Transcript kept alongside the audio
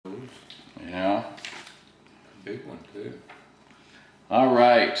Yeah. Big one too. All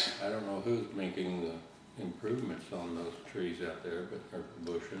right. I don't know who's making the improvements on those trees out there, but or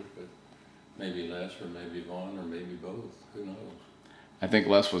bushes, but maybe Les or maybe Vaughn or maybe both. Who knows? I think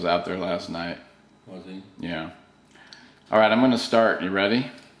Les was out there last night. Was he? Yeah. All right, I'm going to start. You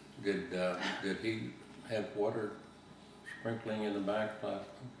ready? Did he have water sprinkling in the back? Well,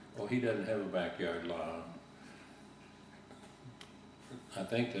 he doesn't have a backyard lawn. I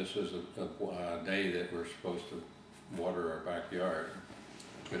think this is a day that we're supposed to water our backyard,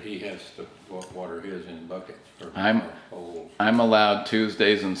 but he has to water his in buckets for holes. I'm allowed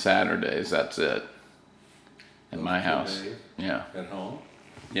Tuesdays and Saturdays. That's it. In my house. 2 days? Yeah. At home?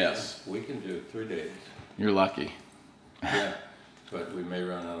 Yes. Yeah, we can do 3 days. You're lucky. Yeah, but we may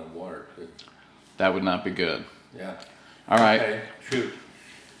run out of water too. That would not be good. Yeah. All right. Okay, shoot.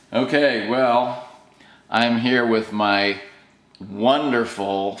 Okay, well, I'm here with my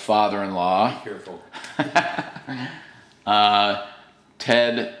wonderful father-in-law. Careful.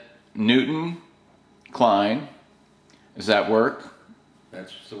 Ted Newton Klein. Does that work?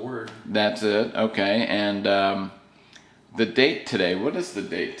 That's the word. That's it. Okay. And the date today. What is the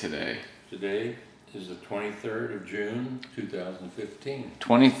date today? Today is the 23rd of June, 2015.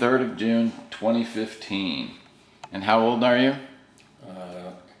 23rd of June, 2015. And how old are you?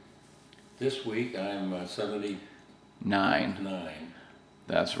 This week I'm 79. Nine.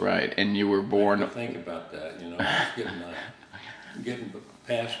 That's right. And you were born. I have to think about that. You know, it's getting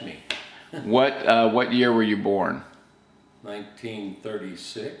past me. What year were you born?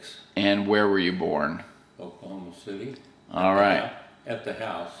 1936. And where were you born? Oklahoma City. All right. At the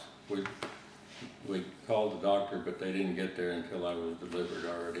house. We called the doctor, but they didn't get there until I was delivered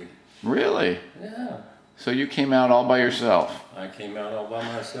already. Really? Yeah. So you came out all by yourself? I came out all by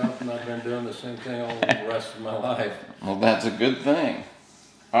myself, and I've been doing the same thing all the rest of my life. Well, that's a good thing.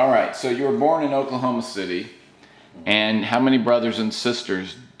 All right. So you were born in Oklahoma City. And how many brothers and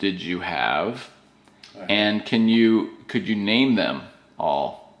sisters did you have? And could you name them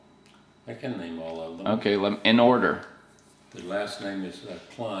all? I can name all of them. Okay, in order. The last name is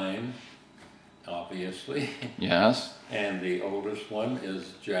Klein, obviously. Yes. And the oldest one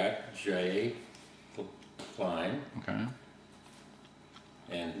is Jack J. Klein. Okay.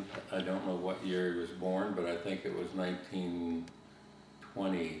 And I don't know what year he was born, but I think it was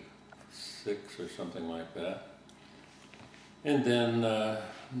 1926 or something like that. And then the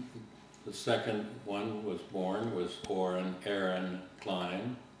second one was born was Aaron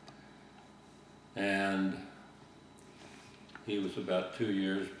Klein, and he was about 2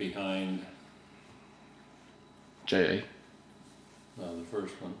 years behind J. the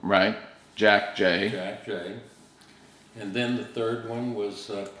first one. Right. Jack J. Jack J. And then the third one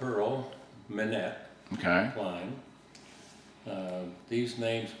was Pearl Minette Klein. These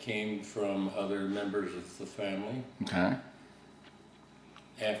names came from other members of the family. Okay.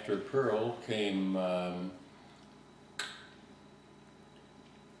 After Pearl came,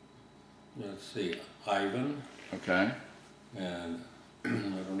 let's see, Ivan. Okay. And I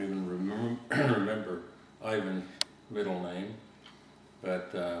don't even remember Ivan's middle name,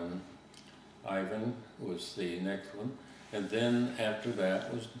 but Ivan was the next one. And then after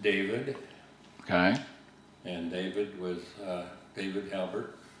that was David. Okay. And David was David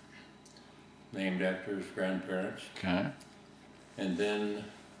Halbert, named after his grandparents. Okay. And then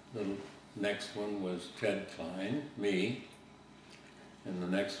the next one was Ted Klein, me. And the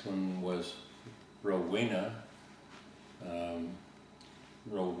next one was Rowena.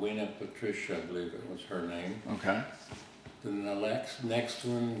 Rowena Patricia, I believe it was her name. Okay. Then the next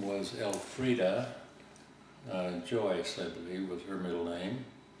one was Elfrida Joyce, I believe was her middle name.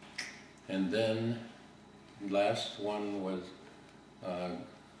 And then the last one was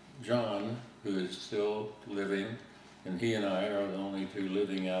John, who is still living, and he and I are the only two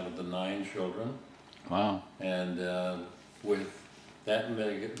living out of the 9 children. Wow. And with that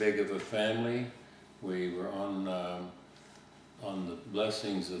big of a family, we were on the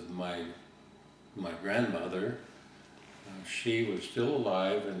blessings of my grandmother. She was still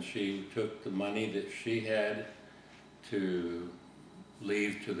alive, and she took the money that she had to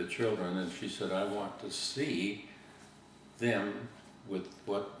leave to the children, and she said, I want to see them with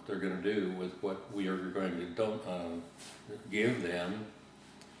what they're going to do with what we are going to give them.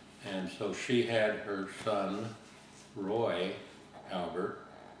 And so she had her son, Roy Albert,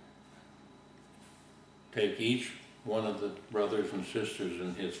 take each one of the brothers and sisters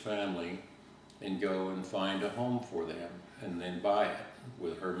in his family and go and find a home for them and then buy it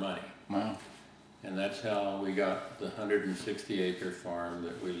with her money. Wow. And that's how we got the 160-acre farm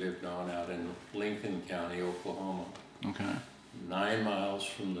that we lived on out in Lincoln County, Oklahoma. Okay. 9 miles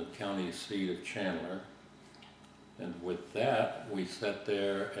from the county seat of Chandler. And with that, we sat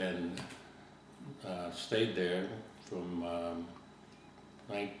there and stayed there from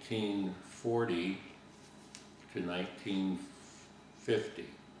 1940 to 1950.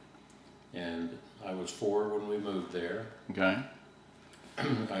 And I was 4 when we moved there. Okay.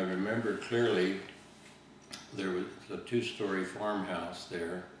 I remember clearly there was a 2-story farmhouse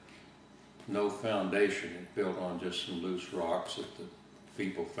there, no foundation, it built on just some loose rocks that the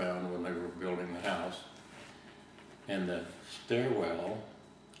people found when they were building the house. And the stairwell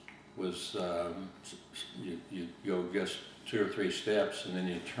was, you go just 2 or 3 steps and then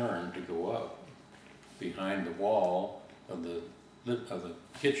you turn to go up behind the wall of the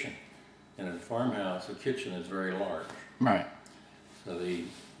kitchen. And in a farmhouse, the kitchen is very large. Right. So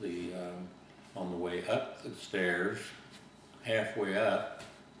on the way up the stairs, halfway up,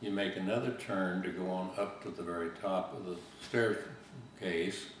 you make another turn to go on up to the very top of the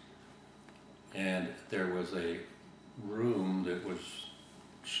staircase, and there was a room that was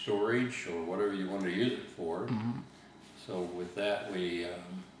storage or whatever you wanted to use it for. Mm-hmm. So with that, we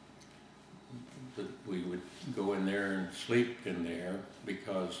would go in there and sleep in there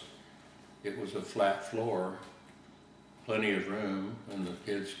because it was a flat floor, plenty of room, and the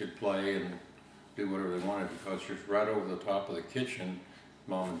kids could play and do whatever they wanted because just right over the top of the kitchen,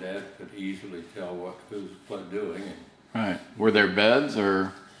 Mom and Dad could easily tell who's doing. And Right. Were there beds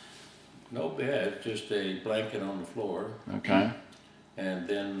or? no bed, just a blanket on the floor. Okay. And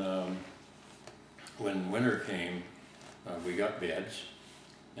then when winter came, we got beds,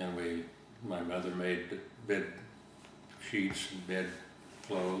 and my mother made bed sheets and bed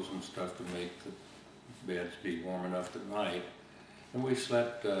clothes and stuff to make the beds be warm enough at night. And we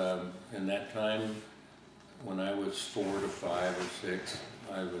slept in that time when I was 4 to 5 or 6.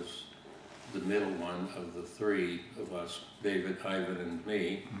 I was the middle one of the 3 of us, David, Ivan, and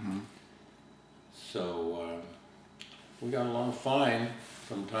me. Mm-hmm. So we got along fine,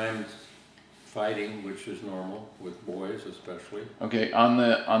 sometimes fighting, which is normal with boys especially. Okay, on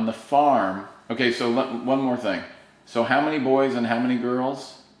the farm. Okay, so one more thing. So how many boys and how many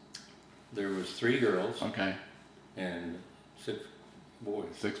girls? There was 3 girls Okay. and 6 boys.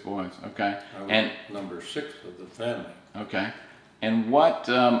 6 boys. Okay. I was And number 6 of the family. okay. And what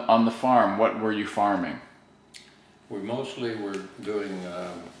on the farm? What were you farming? We mostly were doing.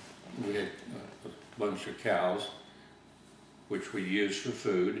 We had a bunch of cows, which we used for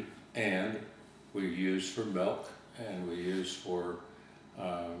food, and we used for milk, and we used for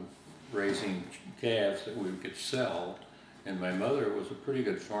raising calves that we could sell. And my mother was a pretty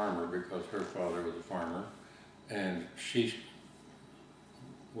good farmer because her father was a farmer, and she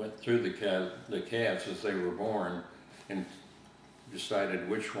went through the calves as they were born and decided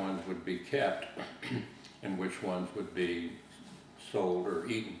which ones would be kept and which ones would be sold or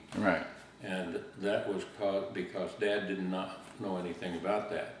eaten. Right. And that was because Dad did not know anything about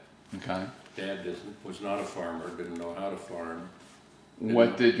that. Okay. Dad was not a farmer, didn't know how to farm.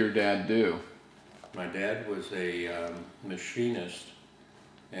 What did your dad do? My dad was a machinist,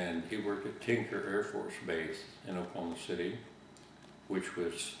 and he worked at Tinker Air Force Base in Oklahoma City, which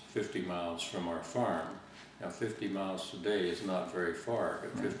was 50 miles from our farm. Now 50 miles today is not very far,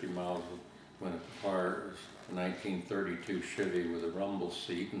 but 50 miles when a car was a 1932 Chevy with a rumble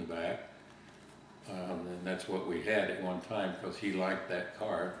seat in the back, and that's what we had at one time because he liked that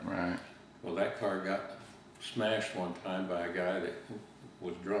car. Right. Well, that car got smashed one time by a guy that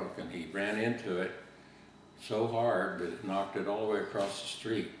was drunk, and he ran into it so hard that it knocked it all the way across the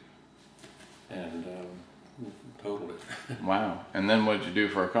street and totaled it. Wow. And then what did you do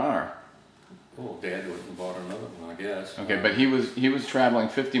for a car? Oh, Dad went and bought another one, I guess. Okay, but he was traveling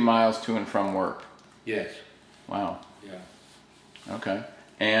 50 miles to and from work. Yes. Wow. Yeah. Okay.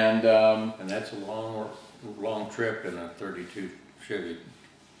 And that's a long trip in a 32 Chevy.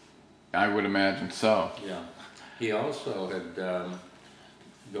 I would imagine so. Yeah. He also had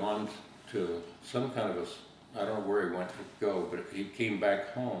gone to some kind of I don't know where he went to go, but he came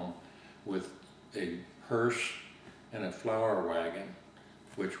back home with a hearse and a flower wagon,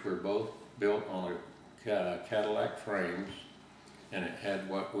 which were both built on a Cadillac frames, and it had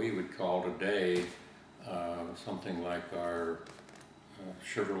what we would call today something like our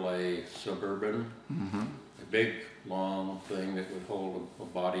Chevrolet Suburban, Mm-hmm. a big long thing that would hold a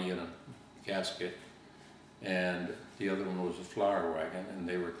body and a gasket, and the other one was a flower wagon, and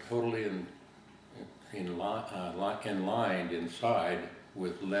they were totally lined inside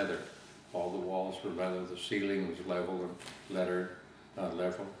with leather. All the walls were leather, the ceiling was level and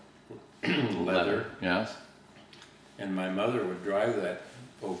leather. Yes. And my mother would drive that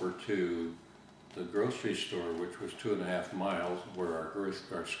over to the grocery store, which was 2.5 miles where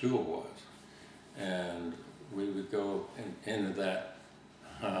our school was. And we would go into that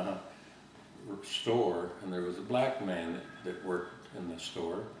store, and there was a black man that worked in the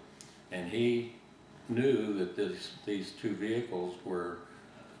store, and he knew that these two vehicles were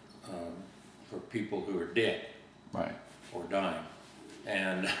for people who are dead, right, or dying.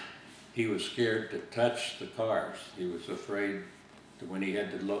 And he was scared to touch the cars. He was afraid that when he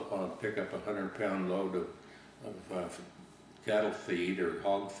had to pick up a 100-pound load of cattle feed or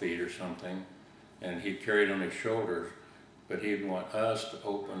hog feed or something, and he carried it on his shoulders, but he'd want us to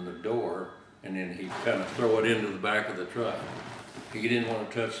open the door, and then he'd kind of throw it into the back of the truck. He didn't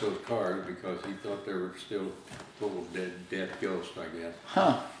want to touch those cars because he thought they were still full of dead ghosts, I guess.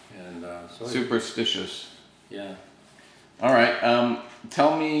 Huh. And so superstitious. Yeah. All right.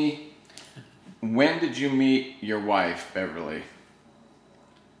 Tell me, when did you meet your wife, Beverly?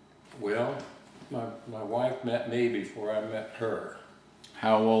 Well, my wife met me before I met her.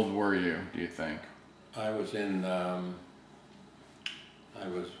 How old were you, do you think? I was in, when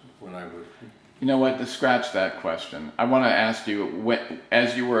I was... You know what, to scratch that question, I want to ask you,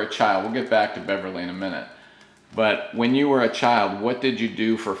 as you were a child, we'll get back to Beverly in a minute, but when you were a child, what did you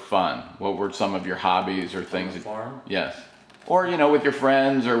do for fun? What were some of your hobbies or things? On the farm? Yes. Or, you know, with your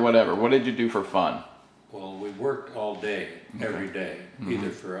friends or whatever. What did you do for fun? Well, we worked all day, every day, either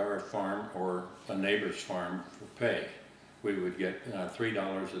for our farm or a neighbor's farm for pay. We would get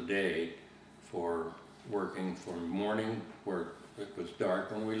 $3 a day for working from morning, where it was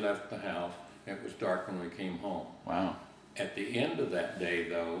dark when we left the house, it was dark when we came home. Wow. At the end of that day,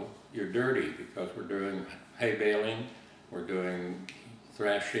 though, you're dirty because we're doing hay baling, we're doing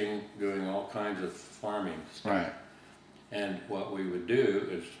thrashing, doing all kinds of farming stuff. Right. And what we would do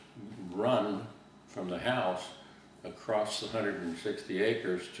is run from the house across the 160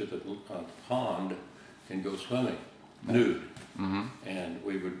 acres to the pond and go swimming, nude. Mm-hmm. And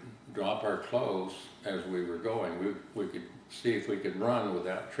we would drop our clothes as we were going. We could see if we could run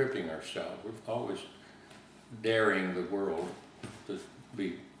without tripping ourselves. We're always daring the world to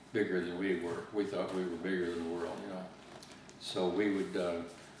be bigger than we were. We thought we were bigger than the world, you know. So we would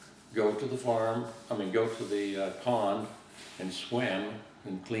go to the farm, go to the pond and swim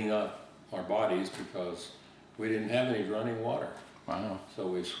and clean up our bodies because we didn't have any running water. Wow. So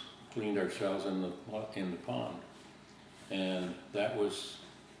we cleaned ourselves in the pond. And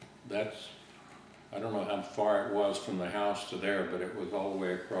that's, I don't know how far it was from the house to there, but it was all the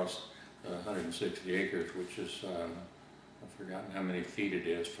way across 160 acres, which is, I've forgotten how many feet it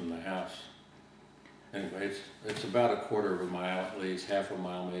is from the house. Anyway, it's about 1/4 mile at least, half a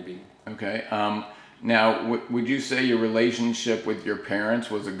mile maybe. Okay. Now, would you say your relationship with your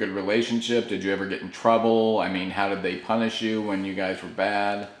parents was a good relationship? Did you ever get in trouble? I mean, how did they punish you when you guys were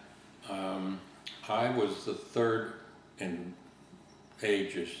bad? I was the third in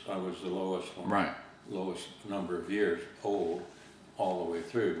ages. I was the lowest one. Right. Lowest number of years old all the way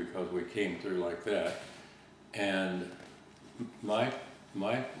through because we came through like that. And I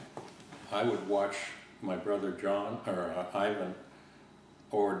would watch my brother John, or Ivan,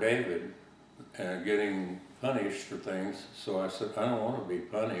 or David getting punished for things. So I said, I don't want to be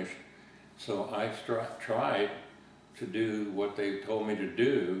punished. So I tried to do what they told me to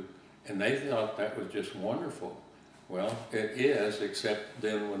do, and they thought that was just wonderful. Well, it is, except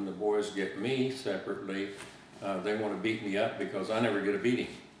then when the boys get me separately, they want to beat me up because I never get a beating.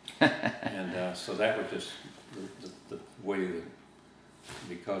 And so that was just the way that,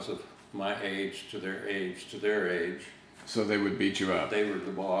 because of my age to their age to their age. So they would beat you up. They were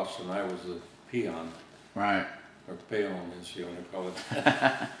the boss and I was the peon. Right. Or peon, as you want to call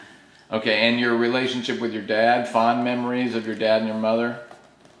it. Okay, and your relationship with your dad, fond memories of your dad and your mother?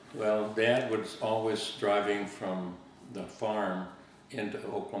 Well, Dad was always driving from the farm into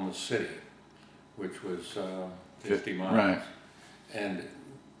Oklahoma City, which was 50 miles. Right. And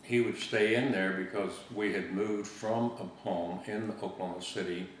he would stay in there because we had moved from a home in Oklahoma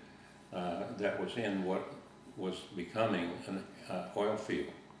City that was in what was becoming an oil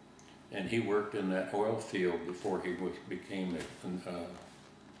field. And he worked in that oil field before he became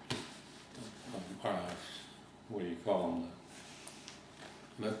what do you call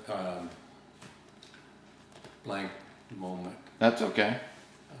them? Blank moment. That's okay.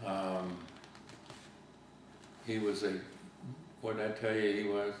 He was what did I tell you he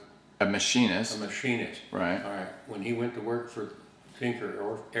was? A machinist. A machinist. Right. All right. When he went to work for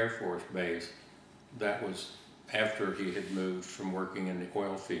Tinker Air Force Base, that was after he had moved from working in the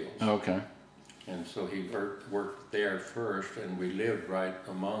oil fields. Okay. And so he worked there first, and we lived right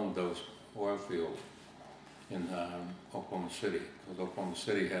among those oil fields. in Oklahoma City, because Oklahoma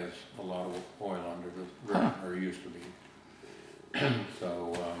City has a lot of oil under the ground, or used to be.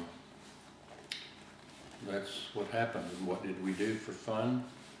 So that's what happened. And what did we do for fun?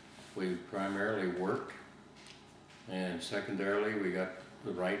 We primarily worked, and secondarily we got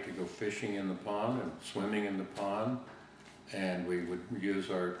the right to go fishing in the pond and swimming in the pond, and we would use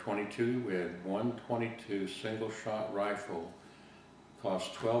our .22. We had one .22 single-shot rifle,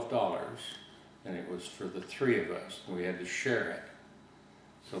 cost $12, and it was for the three of us, and we had to share it.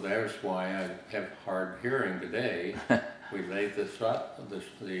 So there's why I have hard hearing today. We laid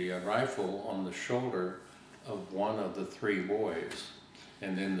the rifle on the shoulder of one of the three boys,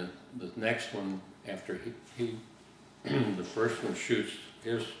 and then the next one, after he the first one shoots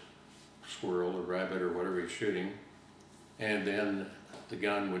his squirrel or rabbit or whatever he's shooting, and then the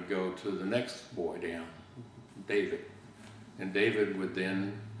gun would go to the next boy down, David, and David would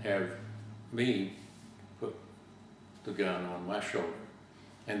then have me put the gun on my shoulder,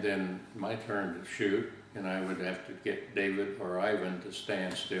 and then my turn to shoot, and I would have to get David or Ivan to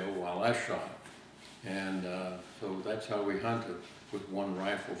stand still while I shot. And so that's how we hunted, with one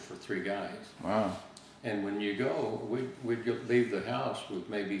rifle for three guys. Wow. And when you go, we'd leave the house with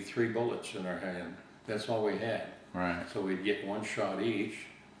maybe 3 bullets in our hand. That's all we had. Right. So we'd get one shot each,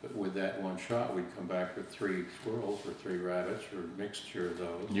 but with that one shot, we'd come back with 3 squirrels or 3 rabbits or a mixture of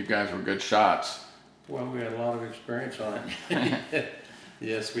those. You guys were good shots. Well, we had a lot of experience on it.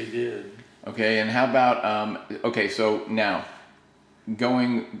 Yes, we did. Okay, and how about, okay, so now,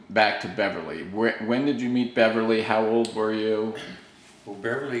 going back to Beverly, when did you meet Beverly? How old were you? Well,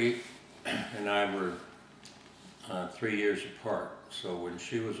 Beverly and I were 3 years apart. So when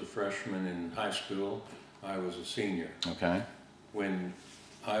she was a freshman in high school, I was a senior. Okay. When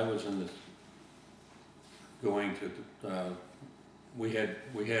I was in the, going to, we had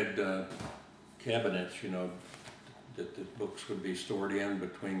cabinets, you know, that the books would be stored in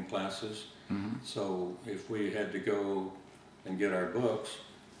between classes. Mm-hmm. So if we had to go and get our books,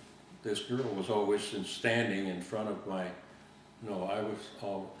 this girl was always standing in front of my,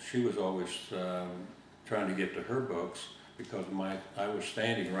 she was always trying to get to her books, because I was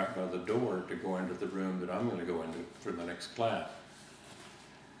standing right by the door to go into the room that I'm going to go into for the next class.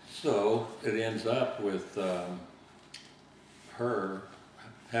 So it ends up with her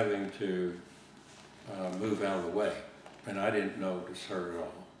having to move out of the way, and I didn't notice her at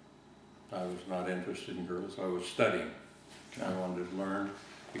all. I was not interested in girls. I was studying. I wanted to learn,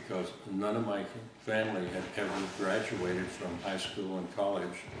 because none of my family had ever graduated from high school and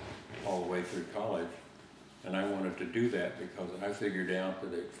college, all the way through college. And I wanted to do that because I figured out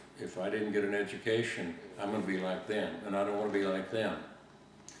that if I didn't get an education, I'm going to be like them, and I don't want to be like them.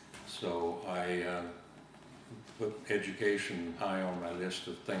 So I put education high on my list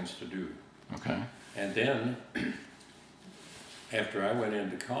of things to do. Okay. And then, after I went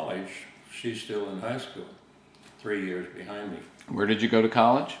into college, she's still in high school, 3 years behind me. Where did you go to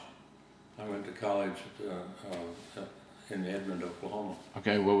college? I went to college in Edmond, Oklahoma.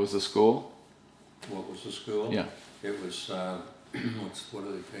 Okay, what was the school? What was the school? Yeah. It was, what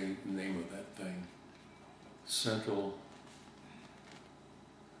do they say the name of that thing? Central,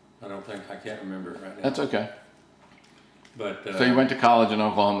 I can't remember it right now. That's okay. But so you went to college in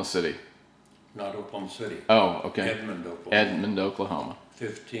Oklahoma City? Not Oklahoma City. Oh, okay. Edmond, Oklahoma. Edmond, Oklahoma.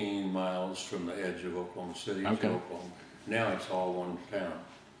 15 miles from the edge of Oklahoma City okay. to Oklahoma. Now it's all one town.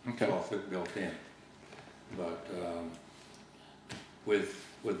 Okay. It's all built in. But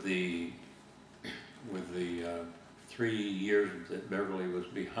with the 3 years that Beverly was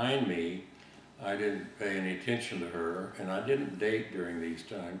behind me, I didn't pay any attention to her, and I didn't date during these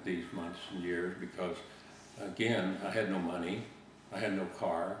months and years, because, again, I had no money, I had no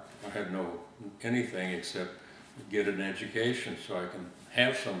car, I had no anything except get an education so I can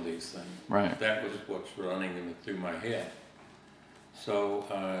have some of these things. Right. That was what's running through my head. So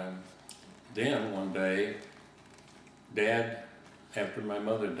then one day, Dad, after my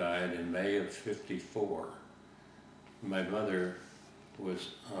mother died in May of '54, my mother was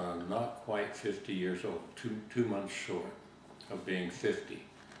not quite 50 years old, two months short of being 50.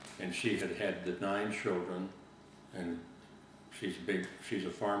 And she had had the 9 children, and she's a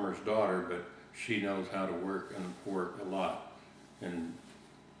farmer's daughter, but she knows how to work and work a lot. And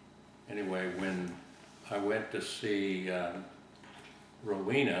anyway, when I went to see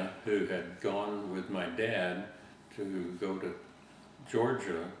Rowena, who had gone with my dad to go to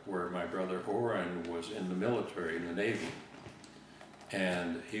Georgia, where my brother Orrin was in the military, in the Navy,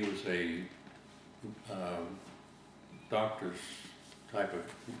 and he was a doctor's type of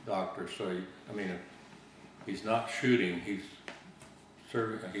doctor. So he's not shooting. He's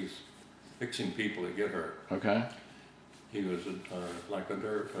serving. He's fixing people that get hurt. Okay. He was like a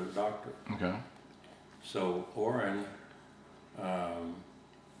doctor. Okay. So Orrin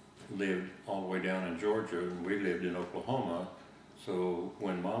lived all the way down in Georgia, and we lived in Oklahoma. So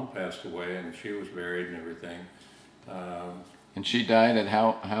when Mom passed away and she was buried and everything. And she died at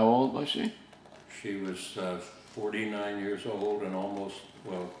how old was she? She was 49 years old and almost,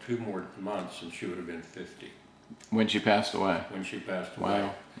 well, 2 more months and she would have been 50. When she passed away? When she passed away.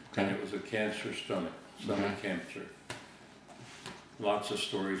 Wow. Okay. And it was a cancer stomach cancer. Lots of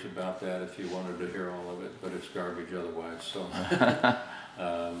stories about that if you wanted to hear all of it, but it's garbage otherwise. So,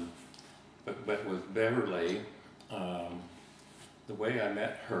 but with Beverly, the way I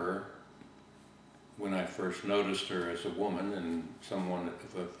met her, when I first noticed her as a woman and someone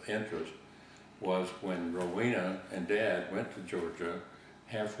of interest, was when Rowena and Dad went to Georgia.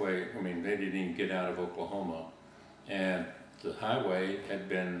 Halfway, I mean, they didn't even get out of Oklahoma, and the highway had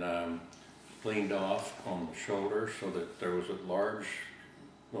been cleaned off on the shoulder so that there was a large,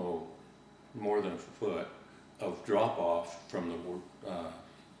 more than a foot of drop off from the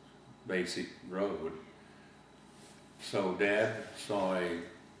basic road. So Dad saw a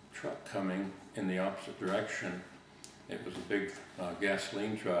truck coming in the opposite direction. It was a big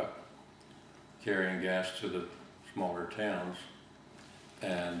gasoline truck carrying gas to the smaller towns.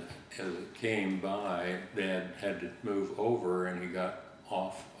 And as it came by, Dad had to move over and he got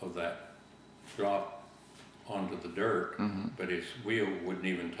off of that drop onto the dirt, but his wheel wouldn't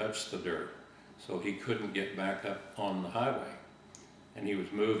even touch the dirt. So he couldn't get back up on the highway. And he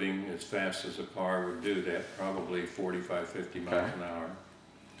was moving as fast as a car would do that, probably 45, 50 miles an hour.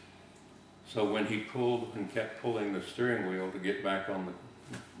 So when he pulled and kept pulling the steering wheel to get back on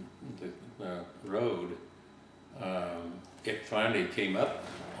the road, it finally came up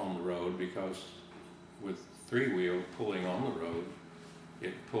on the road because with 3 wheels pulling on the road,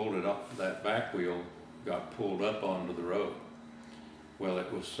 it pulled it up, that back wheel got pulled up onto the road. Well,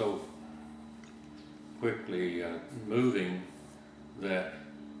 it was so quickly moving that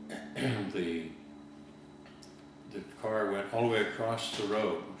the car went all the way across the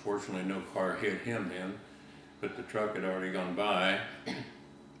road. Unfortunately, no car hit him then, but the truck had already gone by,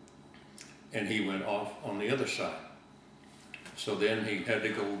 and he went off on the other side. So then he had to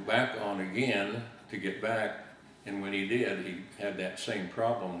go back on again to get back, and when he did, he had that same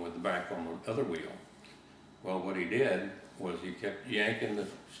problem with the back on the other wheel. Well, what he did was he kept yanking the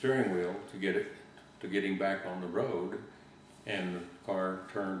steering wheel to get him back on the road, and the car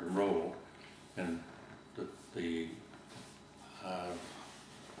turned and rolled, and the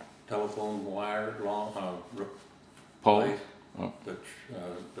telephone wire pole,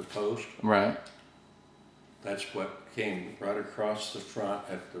 the post, right? That's what came right across the front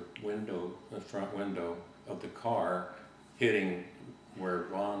at the front window of the car, hitting where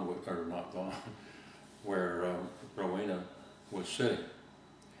where Rowena was sitting,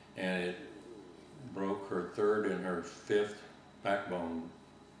 and it broke her 3rd and her 5th backbone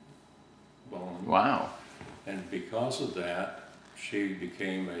bone. Wow. And because of that, she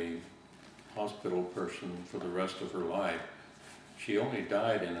became a hospital person for the rest of her life. She only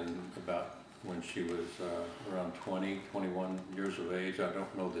died about when she was around 20, 21 years of age. I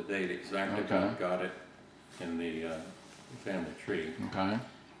don't know the date exactly, but I got it in the family tree. Okay.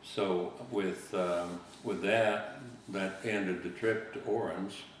 So with that ended the trip to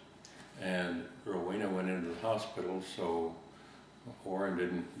Orrin's, and Rowena went into the hospital, so Orrin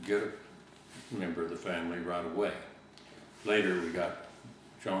didn't get a member of the family right away. Later we got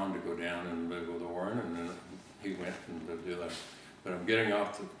John to go down and live with Orrin, and then he went and did that. But I'm getting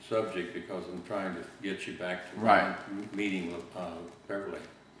off the subject because I'm trying to get you back to meeting with Beverly.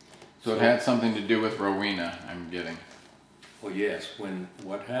 So it had something to do with Rowena, I'm getting. Well, yes.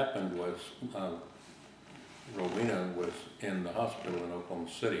 What happened was Rowena was in the hospital in Oklahoma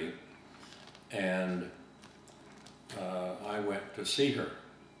City, and I went to see her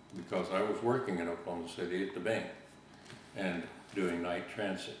because I was working in Oklahoma City at the bank and doing night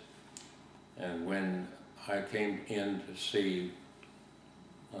transit. And when I came in to see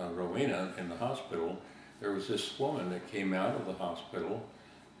Rowena in the hospital, there was this woman that came out of the hospital,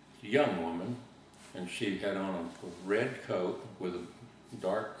 a young woman, and she had on a red coat with a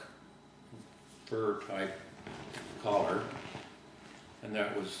dark fur type collar, and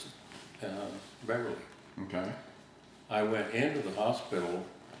that was Beverly. Okay. I went into the hospital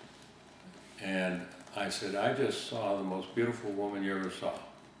and I said, I just saw the most beautiful woman you ever saw.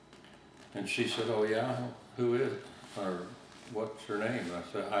 And she said, oh yeah, who is it? Or what's her name? And I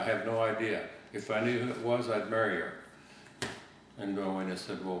said, I have no idea. If I knew who it was, I'd marry her. And Rowena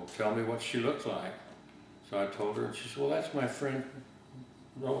said, well, tell me what she looks like. So I told her, and she said, well, that's my friend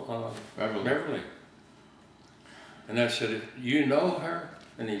Beverly. And I said, you know her?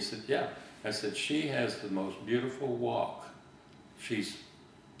 And he said, yeah. I said, she has the most beautiful walk. She's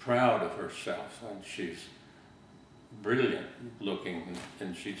proud of herself, and she's brilliant looking,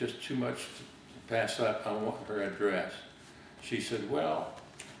 and she's just too much to pass up. I want her address. She said, well,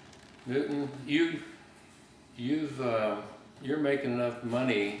 Newton, you're making enough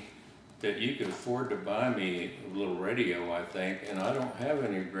money that you could afford to buy me a little radio, I think, and I don't have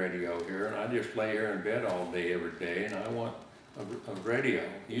any radio here, and I just lay here in bed all day, every day, and I want a radio.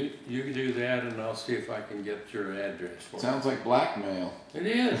 You can do that, and I'll see if I can get your address for you. Sounds like blackmail. It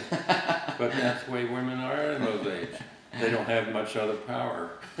is, but that's the way women are in those days. They don't have much other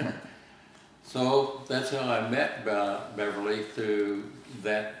power. So that's how I met Beverly, through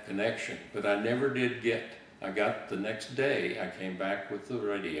that connection, but I never did get. I got the next day, I came back with the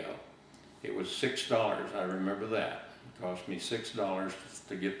radio. It was $6, I remember that. It cost me $6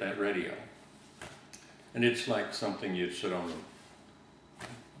 to get that radio. And it's like something you'd sit on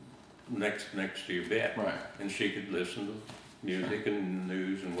the next to your bed. Right. And she could listen to music and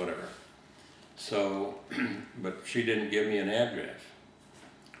news and whatever. So, but she didn't give me an address.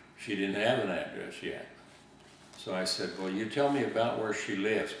 She didn't have an address yet. So I said, well, you tell me about where she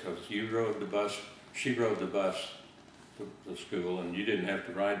lives, because you rode the bus, she rode the bus to school, and you didn't have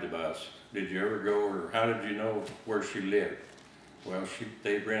to ride the bus. Did you ever go, or how did you know where she lived? Well,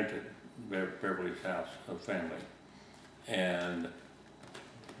 they rented Beverly's house, a family. And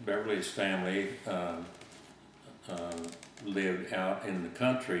Beverly's family lived out in the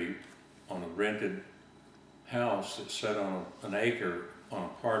country on a rented house that sat on an acre on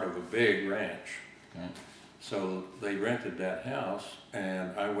a part of a big ranch. Okay. So they rented that house,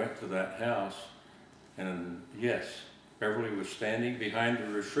 and I went to that house, and yes, Beverly was standing behind the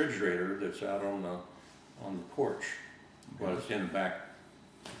refrigerator that's out on the porch. Well, it's in the back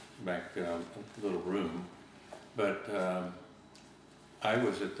little room, but I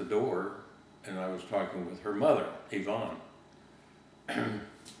was at the door, and I was talking with her mother, Yvonne,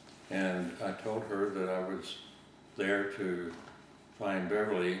 and I told her that I was there to find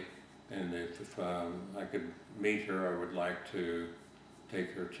Beverly, and if I could meet her, I would like to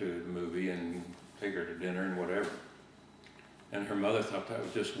take her to the movie and take her to dinner and whatever. And her mother thought that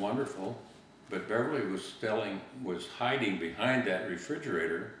was just wonderful, but Beverly was hiding behind that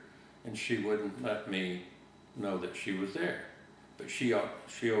refrigerator, and she wouldn't let me know that she was there. But she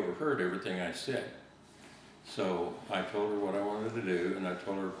overheard everything I said. So I told her what I wanted to do, and I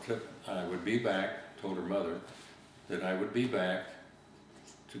told her I would be back, told her mother that I would be back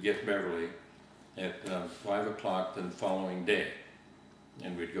to get Beverly at 5 o'clock the following day.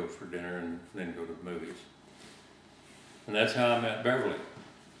 And we'd go for dinner and then go to the movies. And that's how I met Beverly.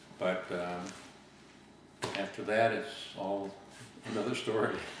 But after that, it's all another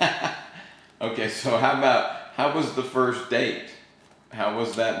story. Okay, so how was the first date? How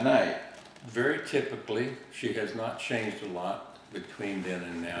was that night? Very typically, she has not changed a lot between then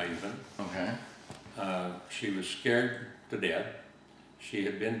and now even. Okay. She was scared to death. She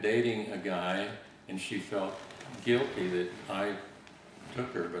had been dating a guy, and she felt guilty that I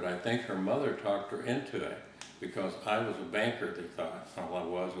took her, but I think her mother talked her into it, because I was a banker, they thought. All I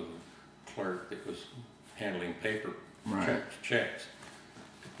was a clerk that was handling paper checks,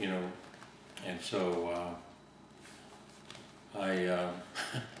 you know. And so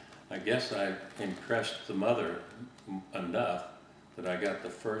I guess I impressed the mother enough that I got the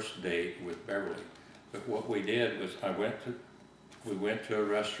first date with Beverly. But what we did was we went to a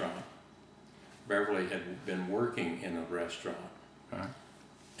restaurant. Beverly had been working in a restaurant. Okay.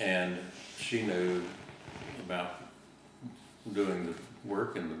 And she knew about doing the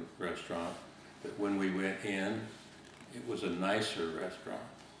work in the restaurant, but when we went in, it was a nicer restaurant,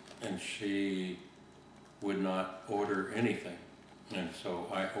 and she would not order anything. And so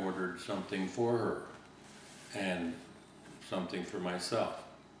I ordered something for her and something for myself.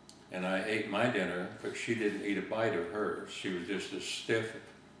 And I ate my dinner, but she didn't eat a bite of hers. She was just as stiff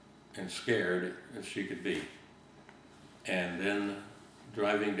and scared as she could be. And then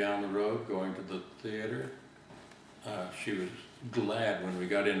driving down the road, going to the theater, she was glad when we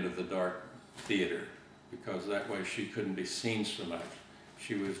got into the dark theater, because that way she couldn't be seen so much.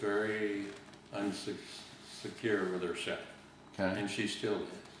 She was very unsecure with herself. Okay. And she still is.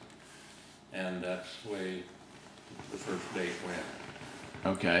 And that's the way the first date went.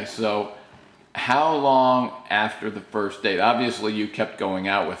 Okay, so how long after the first date? Obviously you kept going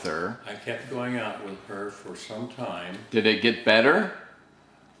out with her. I kept going out with her for some time. Did it get better?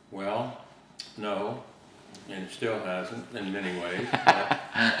 Well, no, and it still hasn't in many ways.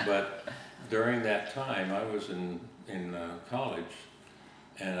 But during that time, I was in college,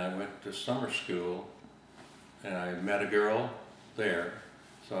 and I went to summer school, and I met a girl there,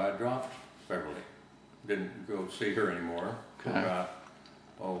 so I dropped Beverly. Didn't go see her anymore for about,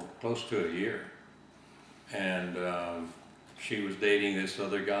 close to a year. And she was dating this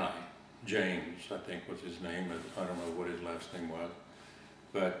other guy, James, I think was his name. I don't know what his last name was.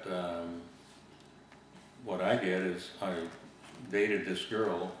 But what I did is I dated this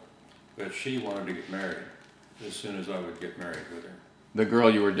girl, but she wanted to get married as soon as I would get married with her. The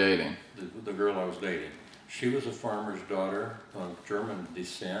girl you were dating? The girl I was dating. She was a farmer's daughter of German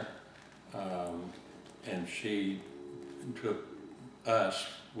descent, and she took us.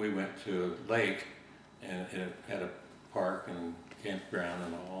 We went to a lake, and it had a park and campground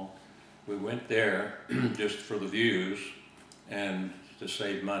and all. We went there just for the views and to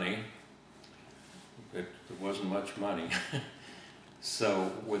save money. There wasn't much money. So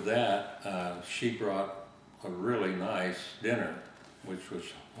with that, she brought a really nice dinner, which was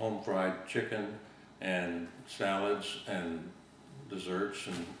home fried chicken and salads and desserts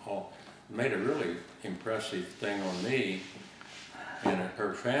and all. Made a really impressive thing on me. And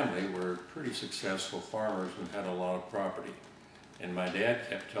her family were pretty successful farmers and had a lot of property. And my dad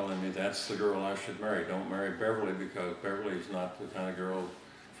kept telling me, that's the girl I should marry. Don't marry Beverly because Beverly's not the kind of girl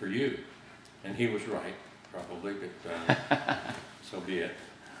for you. And he was right, probably, but so be it.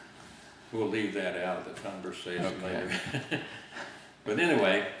 We'll leave that out of the conversation later. But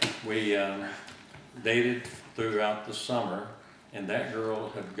anyway, we dated throughout the summer, and that girl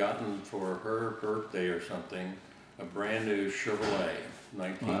had gotten for her birthday or something a brand new Chevrolet,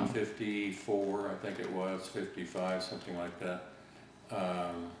 1954, I think it was, 55, something like that,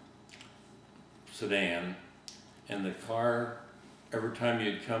 sedan. And the car, every time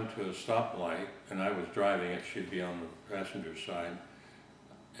you'd come to a stoplight, and I was driving it, she'd be on the passenger side,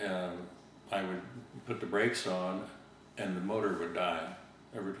 I would put the brakes on and the motor would die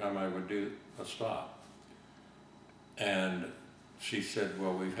every time I would do a stop. And she said,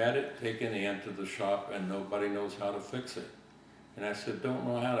 well, we've had it taken into the shop and nobody knows how to fix it. And I said, don't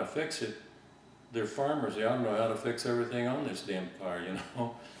know how to fix it. They're farmers, they ought to know how to fix everything on this damn car, you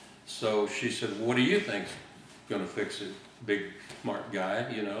know. So she said, what do you think's gonna fix it, big smart guy,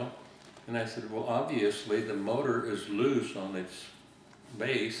 you know? And I said, well, obviously the motor is loose on its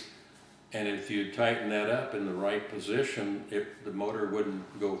base, and if you tighten that up in the right position, the motor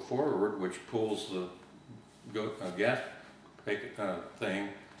wouldn't go forward, which pulls the gas thing,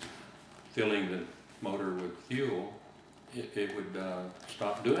 filling the motor with fuel, it would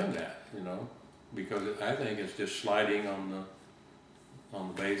stop doing that, you know, because I think it's just sliding on the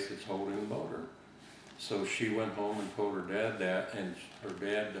base that's holding the motor. So she went home and told her dad that, and her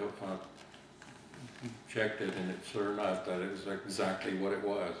dad checked it, and it sure enough that it was exactly what it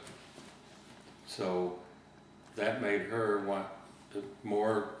was. So that made her want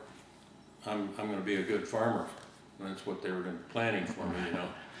more. I'm going to be a good farmer. And that's what they were planning for me, you know.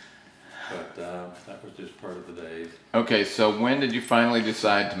 But that was just part of the days. Okay, so when did you finally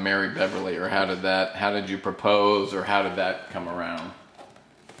decide to marry Beverly, or how did you propose, or how did that come around?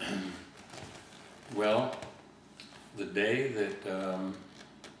 Well, the day that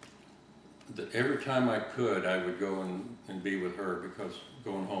every time I could, I would go and be with her, because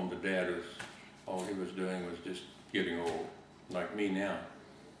going home to Dad was, all he was doing was just getting old, like me now.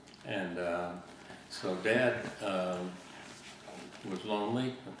 And so Dad was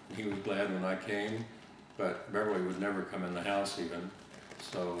lonely. He was glad when I came, but Beverly would never come in the house even.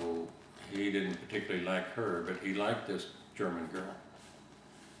 So he didn't particularly like her, but he liked this German girl.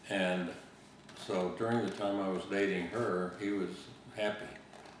 And so during the time I was dating her, he was happy.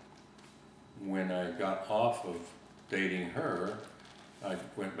 When I got off of dating her, I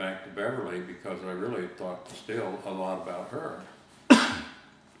went back to Beverly because I really thought still a lot about her.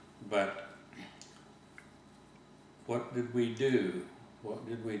 But what did we do? What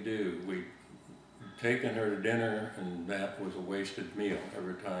did we do? We'd taken her to dinner, and that was a wasted meal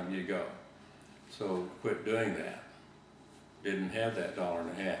every time you go. So quit doing that. Didn't have that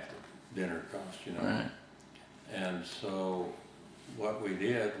 $1.50 dinner cost, you know. Right. And so what we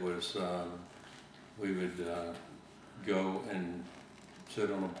did was we would go and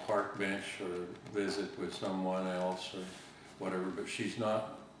sit on a park bench or visit with someone else or whatever, but she's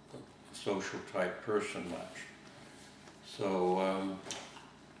not a social type person much. So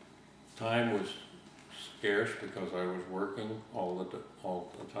time was scarce because I was working all the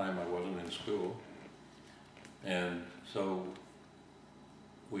time. I wasn't in school. And so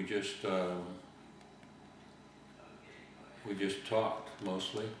we just talked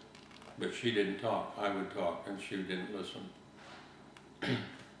mostly, but she didn't talk. I would talk and she didn't listen.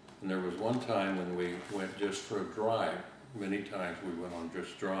 And there was one time when we went just for a drive many times we went on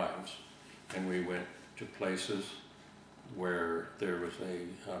just drives, and we went to places where there was a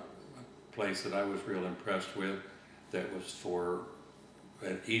place that I was real impressed with that was for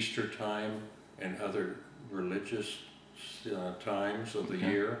at Easter time and other religious times of the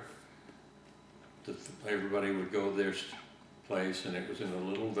year. Everybody would go to this place, and it was in a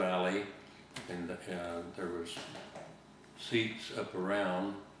little valley, and there was seats up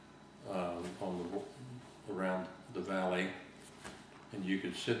around around the valley, and you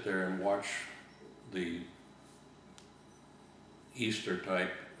could sit there and watch the Easter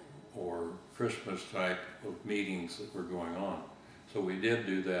type or Christmas type of meetings that were going on. So we did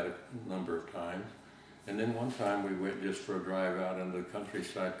do that a number of times. And then one time we went just for a drive out into the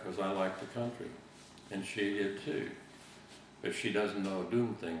countryside because I like the country. And she did too. But she doesn't know a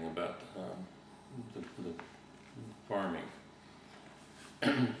doom thing about the farming.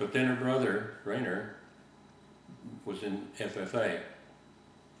 But then her brother, Rainer, was in FFA.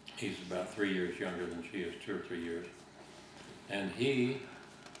 He's about 3 years younger than she is, 2 or 3 years. And he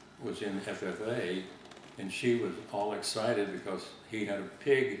was in FFA, and she was all excited because he had a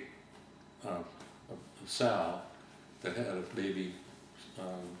pig, a sow, that had a baby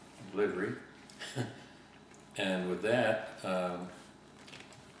delivery. And with that,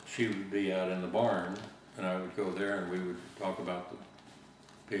 she would be out in the barn, and I would go there, and we would talk about the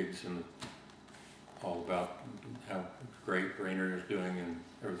pigs and all about how great Rainer is doing and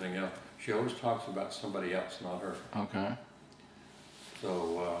everything else. She always talks about somebody else, not her. Okay.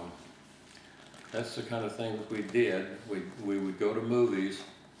 So that's the kind of thing that we did. We would go to movies,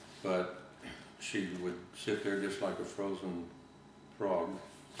 but she would sit there just like a frozen frog.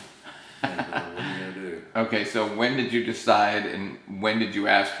 And, what are you going to do? Okay, so when did you decide, and when did you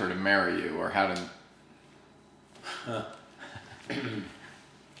ask her to marry you, or how did...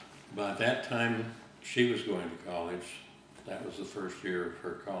 By that time, she was going to college. That was the first year of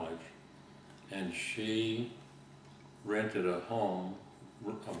her college. And she rented a home,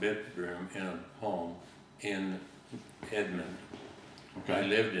 a bedroom in a home in Edmond. Okay. I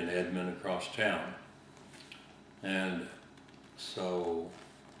lived in Edmond across town. And so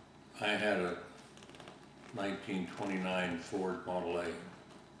I had a 1929 Ford Model A.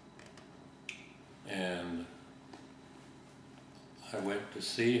 And I went to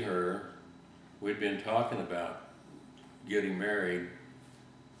see her. We'd been talking about getting married,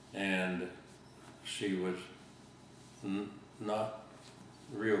 and she was not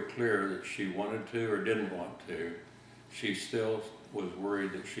real clear that she wanted to or didn't want to. She still was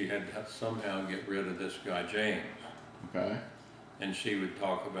worried that she had to somehow get rid of this guy, James. Okay. And she would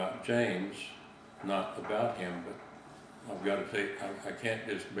talk about James, not about him, but I've got to take, I can't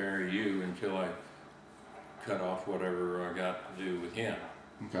just marry you until I cut off whatever I got to do with him.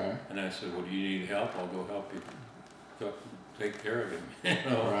 Okay. And I said, well, do you need help? I'll go help you take care of him. You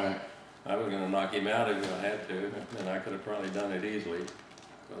know? Right. I was going to knock him out if I had to, and I could have probably done it easily,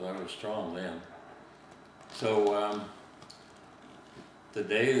 because I was strong then. So the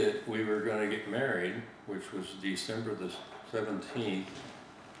day that we were going to get married, which was December the 17th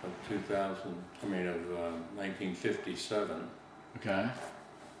of 1957. Okay.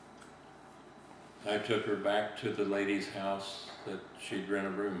 I took her back to the lady's house that she'd rent a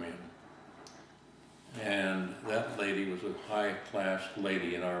room in. And that lady was a high-class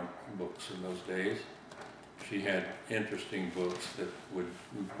lady in our books in those days. She had interesting books that would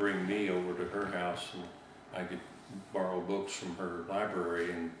bring me over to her house, and I could borrow books from her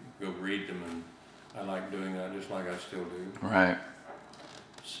library and go read them, and I like doing that just like I still do. Right.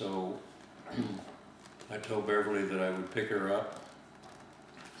 So I told Beverly that I would pick her up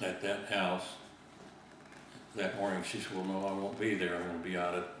at that house that morning. She said, well, no, I won't be there. I'm going to be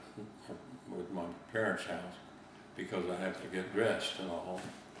out with my parents' house because I have to get dressed and all.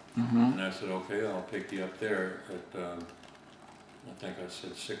 Mm-hmm. And I said, okay, I'll pick you up there at, I think I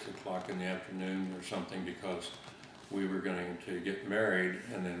said 6 o'clock in the afternoon or something, because we were going to get married,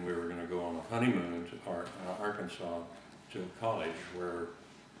 and then we were going to go on a honeymoon to Arkansas to a college where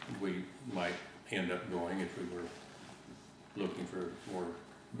we might end up going if we were looking for more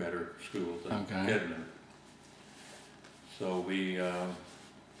better schools than Edmond. So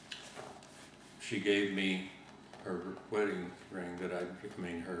she gave me her wedding ring that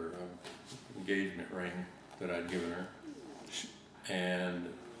her engagement ring that I'd given her,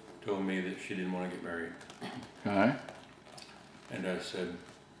 and told me that she didn't want to get married. Okay. And I said,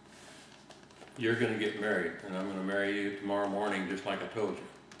 you're going to get married, and I'm going to marry you tomorrow morning just like I told you.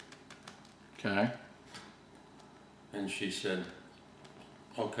 Okay. And she said,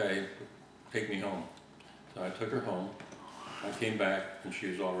 okay, take me home. So I took her home. I came back, and she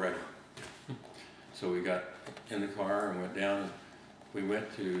was all ready. So we got in the car and went down. We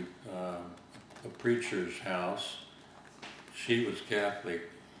went to a preacher's house. She was Catholic,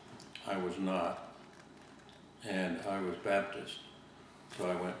 I was not, and I was Baptist. So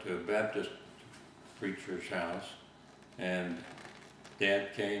I went to a Baptist preacher's house, and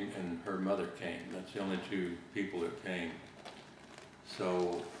Dad came and her mother came. That's the only two people that came.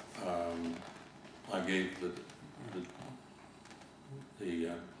 So I gave the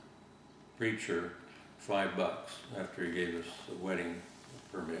preacher $5 after he gave us a wedding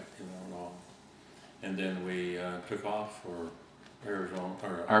permit, you know, and all. And then we took off for Arizona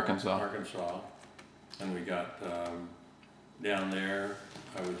or Arkansas, and we got down there.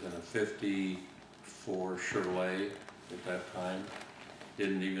 I was in a '54 Chevrolet at that time.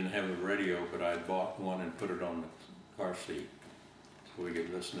 Didn't even have a radio, but I bought one and put it on the car seat so we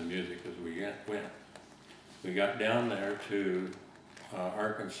could listen to music as we went. We got down there to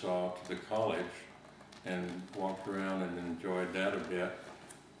Arkansas to the college and walked around and enjoyed that a bit.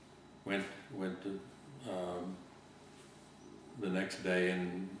 Went to the next day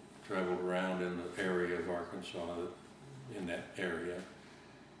and traveled around in the area of Arkansas, in that area.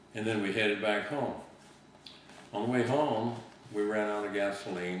 And then we headed back home. On the way home, we ran out of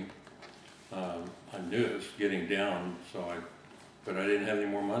gasoline. I knew it was getting down, but I didn't have any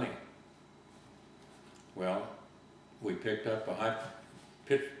more money. Well, we picked up a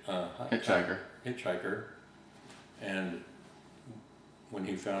hitchhiker, and when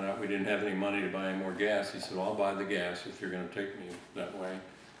he found out we didn't have any money to buy any more gas, he said, "Well, I'll buy the gas if you're going to take me that way."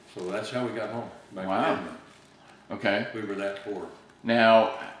 So that's how we got home. Back wow. to Edmond. Okay. We were that poor.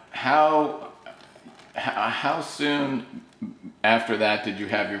 Now, how soon after that did you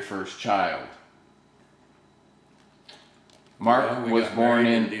have your first child? Mark was born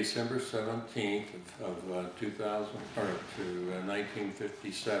in December 17th of 2000 or to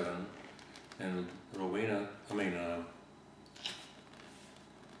 1957, and Rowena,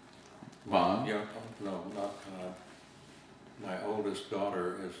 Vaughn? Yeah, no, not my oldest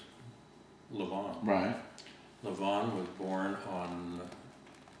daughter is LaVaughn. Right. LaVaughn was born on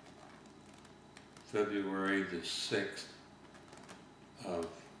February the 6th of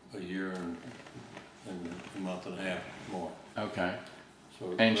a year and a month and a half more. Okay.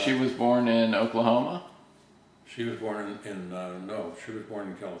 So and she was born in Oklahoma? She was born no, she was born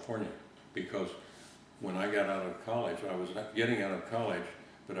in California, because when I got out of college, I was getting out of college,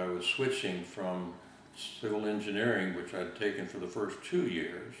 but I was switching from civil engineering, which I'd taken for the first 2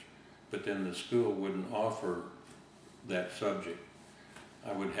 years, but then the school wouldn't offer that subject.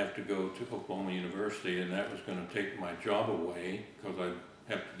 I would have to go to Oklahoma University, and that was going to take my job away, because I'd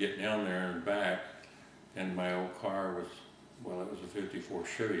have to get down there and back, and my old car was, well, it was a '54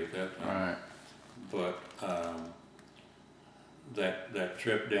 Chevy at that time. Right. But that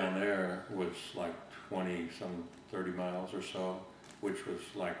trip down there was like 30 miles or so, which was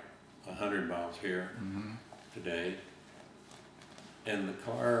like 100 miles here today. And the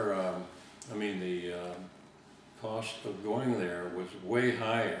car, the cost of going there was way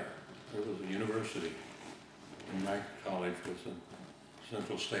higher. There was a university, and my college was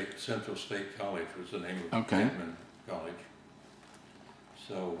Central State College was the name of Pittman College.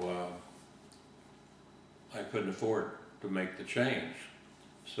 So I couldn't afford to make the change.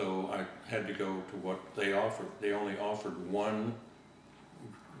 So I had to go to what they offered. They only offered one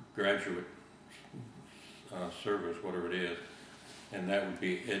graduate service, whatever it is, and that would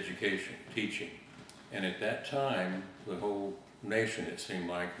be education, teaching. And at that time, the whole nation, it seemed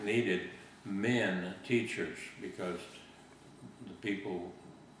like, needed men teachers, because the people,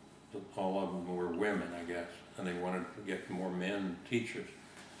 all of them were women, I guess, and they wanted to get more men teachers.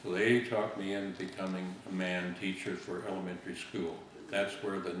 So they talked me into becoming a man teacher for elementary school. That's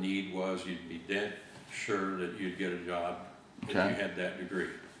where the need was. You'd be dead sure that you'd get a job if you had that degree.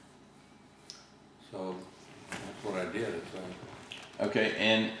 So that's what I did. Okay,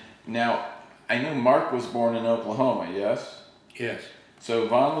 and now I know Mark was born in Oklahoma, yes? Yes. So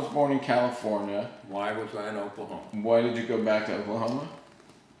Vaughn was born in California. Why was I in Oklahoma? Why did you go back to Oklahoma?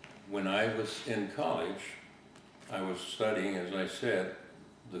 When I was in college, I was studying, as I said,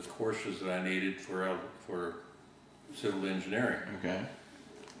 the courses that I needed for civil engineering. Okay.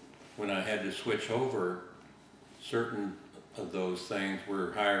 When I had to switch over, certain of those things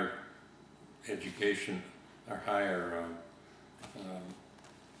were higher education or higher,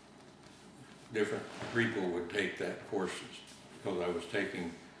 different people would take that courses, because I was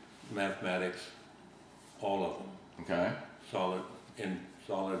taking mathematics, all of them. Okay.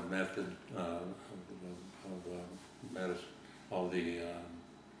 Solid method of medicine, all the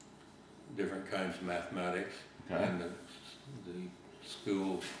different kinds of mathematics, okay. and the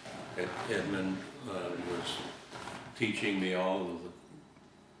school at Edmond was teaching me all of the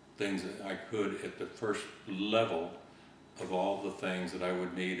things that I could at the first level of all the things that I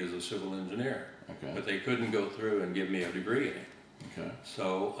would need as a civil engineer. Okay. But they couldn't go through and give me a degree in it. Okay.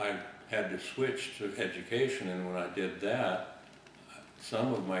 So I had to switch to education, and when I did that,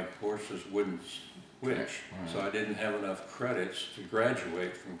 some of my courses wouldn't switch. Right. So I didn't have enough credits to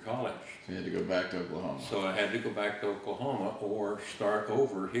graduate from college. So you had to go back to Oklahoma. So I had to go back to Oklahoma or start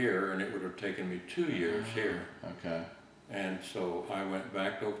over here, and it would have taken me 2 years here. Okay. And so I went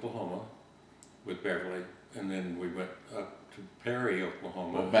back to Oklahoma with Beverly, and then we went up to Perry,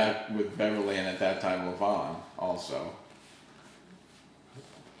 Oklahoma. Well, back with Beverly and at that time LaVon also.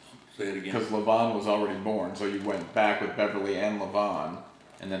 Say it again. Because LaVon was already born, so you went back with Beverly and LaVon,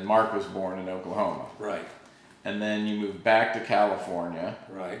 and then Mark was born in Oklahoma. Right. And then you moved back to California.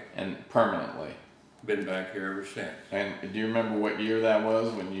 Right. And permanently. Been back here ever since. And do you remember what year that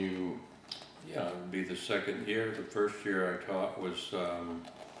was when you... Yeah, it would be the second year. The first year I taught was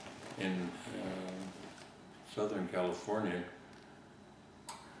in Southern California,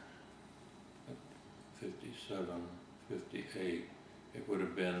 57, 58. It would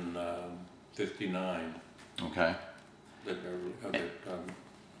have been 59. Okay. That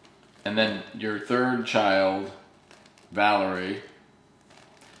And then your third child, Valerie,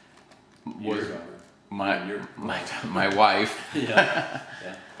 was my wife. Yeah.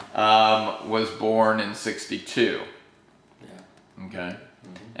 Yeah. Was born in 62. Yeah. Okay.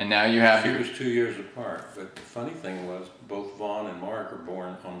 Mm-hmm. And now you have... She was 2 years apart, but the funny thing was both Vaughn and Mark are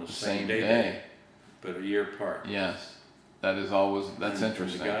born on the same day, but a year apart. Yes. That is always, that's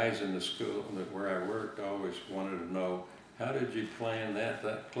interesting. And the guys in the school where I worked always wanted to know, how did you plan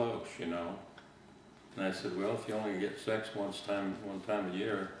that close, you know? And I said, well, if you only get sex one time a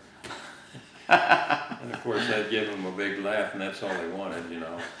year. And of course I'd give them a big laugh, and that's all they wanted, you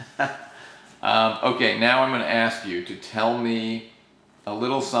know. Okay, now I'm going to ask you to tell me a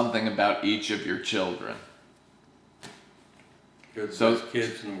little something about each of your children. They're the So, best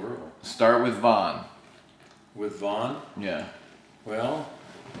kids in the world. Start with Vaughn. With Vaughn? Yeah. Well,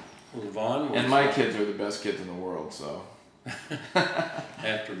 Vaughn was... And my kids are the best kids in the world, so.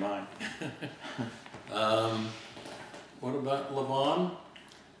 After mine. What about LaVon?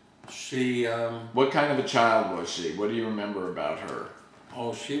 She... What kind of a child was she? What do you remember about her?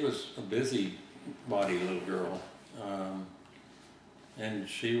 Oh, she was a busybody little girl. And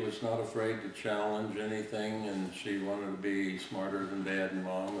she was not afraid to challenge anything, and she wanted to be smarter than Dad and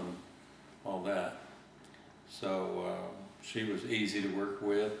Mom and all that. So she was easy to work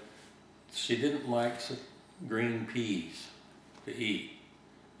with. She didn't like green peas to eat,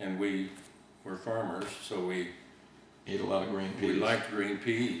 and we were farmers, so we Ate a lot of green peas. We liked green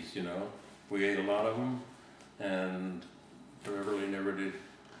peas, you know. We ate a lot of them, and Beverly never did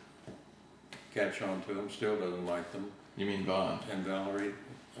catch on to them. Still doesn't like them. You mean Vaughn? And Valerie,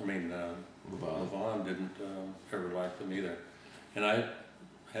 LaVon didn't ever like them either. And I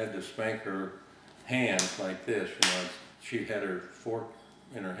had to spank her hands like this, you know. She had her fork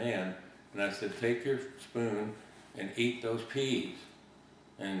in her hand, and I said, take your spoon and eat those peas.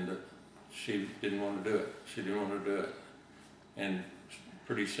 And she didn't want to do it. She didn't want to do it. And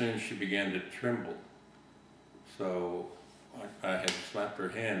pretty soon she began to tremble. So I had slapped her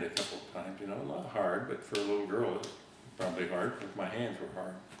hand a couple of times, you know, not hard, but for a little girl it was probably hard, because my hands were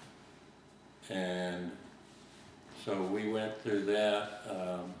hard. And so we went through that.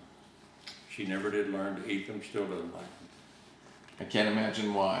 She never did learn to eat them, still doesn't like them. I can't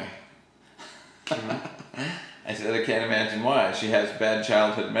imagine why. Mm-hmm. I said I can't imagine why. She has bad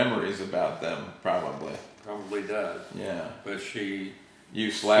childhood memories about them, probably. Probably does. Yeah. But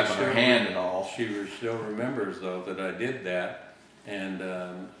you slapping her hand and all. She still remembers, though, that I did that, and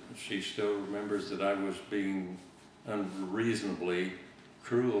she still remembers that I was being unreasonably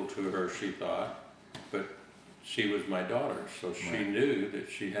cruel to her, she thought, but she was my daughter, so she knew that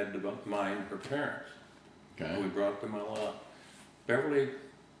she had to mind her parents. Okay. We brought them all up. Beverly,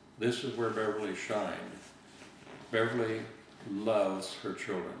 this is where Beverly shined. Beverly loves her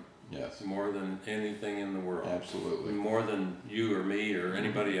children. Yes. More than anything in the world. Absolutely. More than you or me or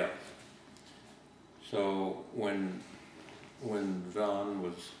anybody else. So when Vaughn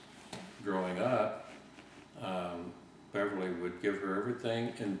was growing up, Beverly would give her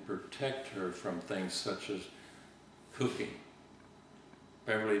everything and protect her from things such as cooking.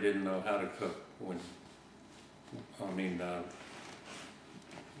 Beverly didn't know how to cook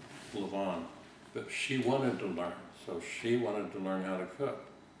LaVon, but she wanted to learn. So she wanted to learn how to cook.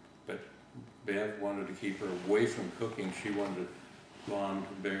 But Bev wanted to keep her away from cooking. She wanted Vaughn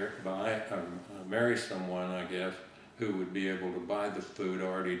to marry someone, I guess, who would be able to buy the food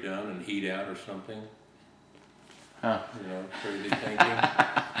already done and eat out or something. Huh. You know, crazy thinking.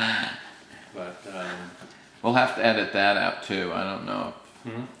 But we'll have to edit that out too. I don't know.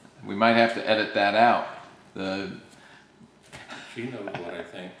 hmm? We might have to edit that out. She knows what I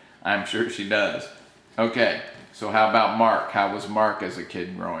think. I'm sure she does. Okay, so how about Mark? How was Mark as a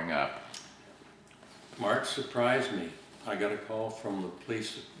kid growing up? Mark surprised me. I got a call from the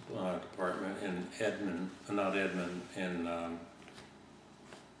police department in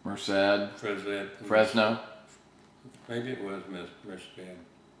Merced? Fresno. Fresno? Maybe it was Merced.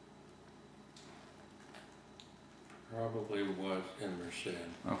 Probably was in Merced.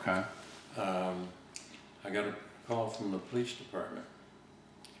 Okay. I got a call from the police department,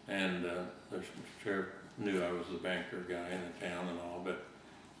 and the sheriff knew I was the banker guy in the town and all, but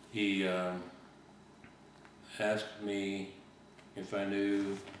he asked me if I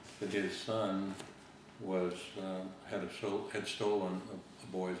knew that his son was had stolen a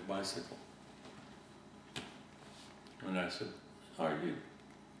boy's bicycle. And I said, "Are you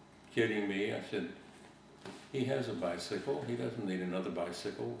kidding me?" I said, "He has a bicycle. He doesn't need another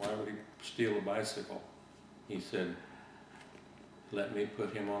bicycle. Why would he steal a bicycle?" He said, "Let me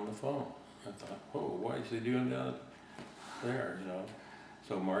put him on the phone." I thought, "Oh, why is he doing that there, you know?"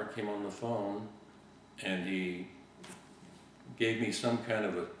 So Mark came on the phone, and he gave me some kind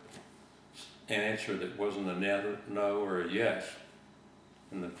of an answer that wasn't a no or a yes.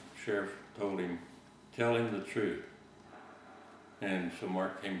 And the sheriff told him, "Tell him the truth." And so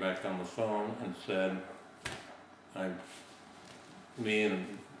Mark came back on the phone and said, me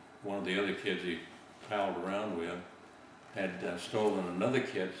and one of the other kids he palled around with had stolen another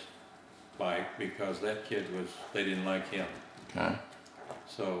kid's bike because that kid they didn't like him. Okay.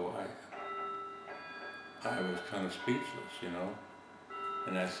 So I was kind of speechless, you know.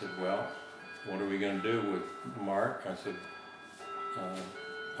 And I said, "Well, what are we going to do with Mark?" I said,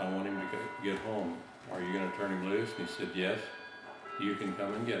 "I want him to get home. Are you going to turn him loose?" And he said, "Yes, you can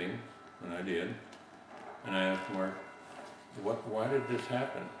come and get him." And I did. And I asked Mark, why did this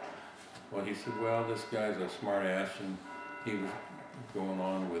happen? Well, he said, "Well, this guy's a smart ass," and he was going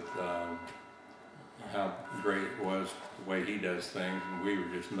on with how great it was the way he does things, and we were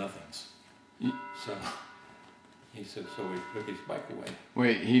just nothings. So he said, so we took his bike away.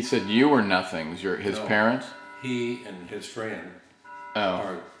 Wait, he said you were nothings, his parents? He and his friend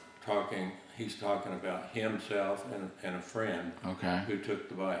are talking. He's talking about himself and a friend who took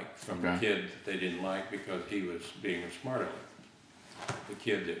the bike from the kid that they didn't like because he was being a smart aleck. The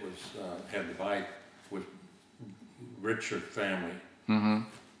kid that was had the bike was richer family,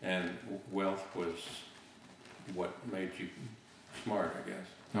 and wealth was what made you smart, I guess.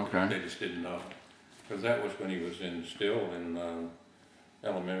 Okay. They just didn't know, because that was when he was still in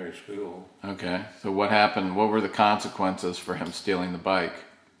elementary school. Okay. So what happened? What were the consequences for him stealing the bike?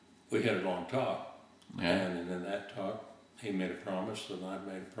 We had a long talk, yeah. And in that talk, he made a promise, and I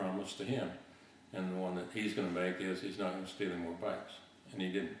made a promise to him. And the one that he's going to make is he's not going to steal any more bikes, and he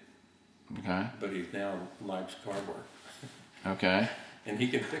didn't. Okay. But he now likes car work. Okay. And he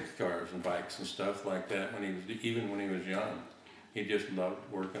can fix cars and bikes and stuff like that. Even when he was young, he just loved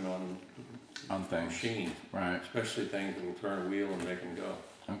working on things, machines, right? Especially things that will turn a wheel and make them go.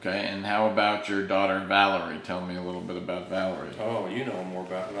 Okay, and how about your daughter Valerie? Tell me a little bit about Valerie. Oh, you know more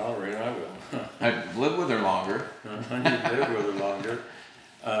about Valerie than I will. I've lived with her longer. You lived with her longer.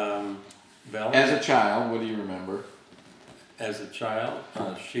 Valerie, as a child, what do you remember? As a child,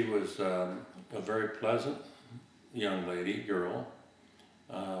 she was a very pleasant young lady, girl.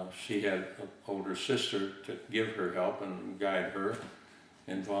 She had an older sister to give her help and guide her.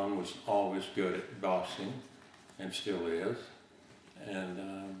 And Vaughn was always good at bossing, and still is. And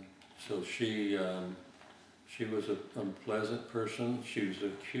so she was a pleasant person. She was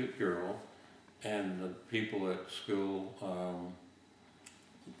a cute girl, and the people at school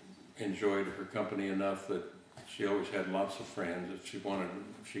enjoyed her company enough that she always had lots of friends. If she wanted,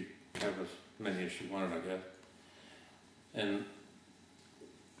 she'd have as many as she wanted, I guess. And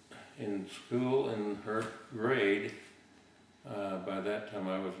in school, in her grade, by that time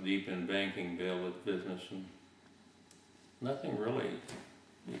I was deep in banking, business, and nothing really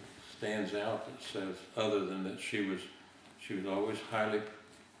stands out that says, other than that she was always highly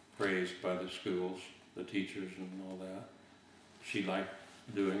praised by the schools, the teachers and all that. She liked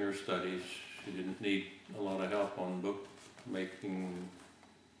doing her studies. She didn't need a lot of help on book making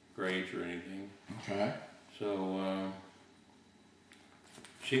grades or anything. Okay. So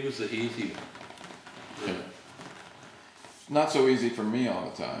she was the easy one. Not so easy for me all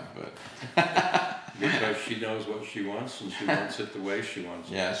the time, but because she knows what she wants and she wants it the way she wants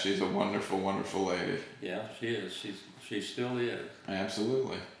it. Yeah, she's a wonderful, wonderful lady. Yeah, she is. She still is.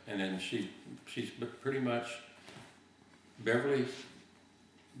 Absolutely. And then she's pretty much, Beverly's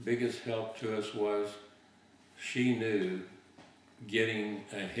biggest help to us was she knew getting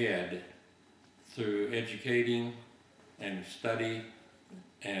ahead through educating and study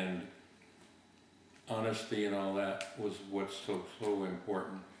and honesty and all that was what's so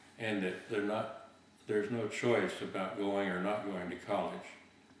important, and that there's no choice about going or not going to college.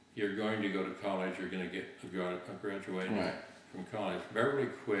 You're going to go to college, you're going to get graduated Right. from college. Beverly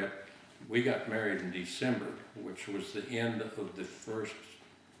quit. We got married in December, which was the end of the first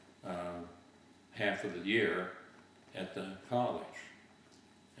half of the year at the college.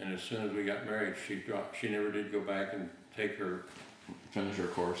 And as soon as we got married, she never did go back and Finish her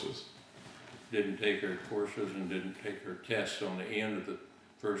courses. didn't take her courses and didn't take her tests on the end of the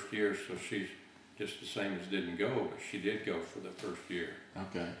first year, so she's just the same as didn't go, but she did go for the first year.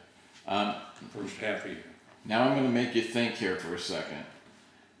 Okay. First half a year. Now I'm going to make you think here for a second.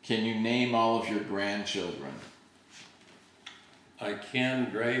 Can you name all of your grandchildren? I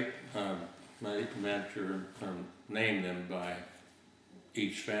can name them by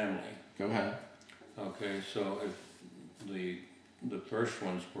each family. Go ahead. Okay, so if the first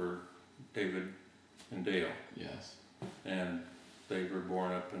ones were David and Dale, Yes. and they were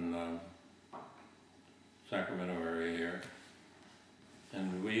born up in Sacramento area here,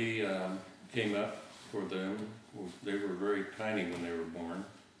 and we came up for them. They were very tiny when they were born,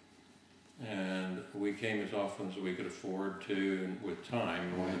 and we came as often as we could afford to, and with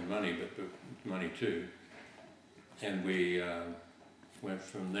time, more than money, but money too. And we went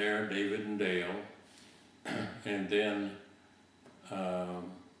from there, David and Dale, and then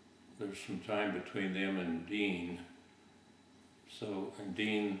there's some time between them and Dean. So, and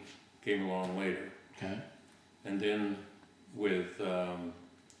Dean came along later. Okay. And then with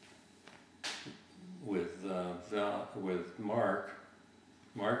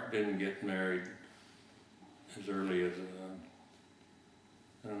Mark didn't get married as early as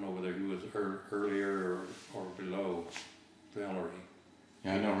I don't know whether he was earlier or below Valerie.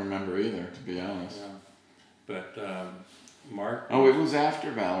 Yeah, I don't remember either, to be honest. Yeah. But Mark. Oh, it was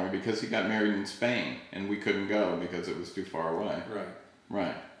after Valerie because he got married in Spain and we couldn't go because it was too far away. Right.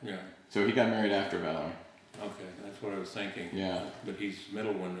 Right. Yeah. So he got married after Valerie. Okay, that's what I was thinking. Yeah. But he's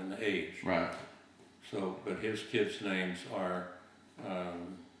middle one in the age. Right. So, but his kids' names are,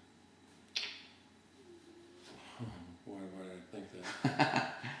 why did I think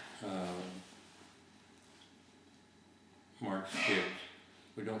that? Mark's kids.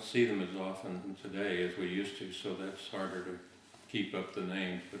 We don't see them as often today as we used to, so that's harder to keep up the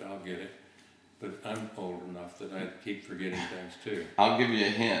names, but I'll get it. But I'm old enough that I keep forgetting things too. I'll give you a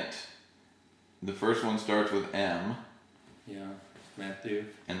hint. The first one starts with M. Yeah, Matthew.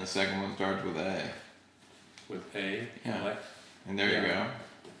 And the second one starts with A. With A, Yeah. Alex. And there you go.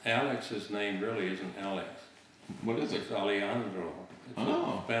 Alex's name really isn't Alex. What is it? It's Alejandro. It's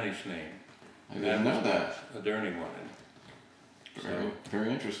a Spanish name. I didn't know that. Aderney wanted. Very,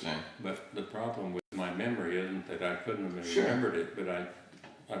 very interesting. But the problem with my memory isn't that I couldn't have Sure. remembered it, but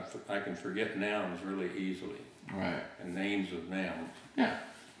I can forget nouns really easily. Right. And names of nouns. Yeah.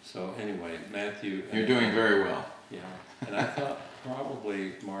 So anyway, Matthew. You're doing very well. Yeah. And I thought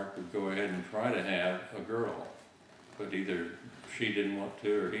probably Mark would go ahead and try to have a girl, but either she didn't want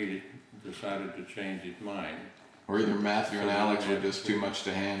to or he decided to change his mind. Or either Matthew and Alex were just too much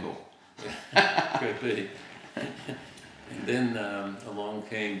to handle. Could be. And then along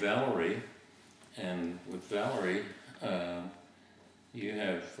came Valerie, and with Valerie, you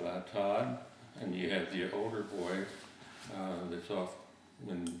have Todd, and you have the older boy that's off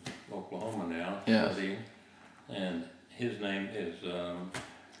in Oklahoma now, Yes. studying, and his name is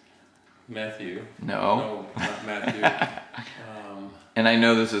Matthew. No. No, not Matthew. And I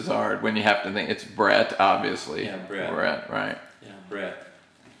know this is hard when you have to think. It's Brett, obviously. Yeah, Brett. Brett, right. Yeah, Brett.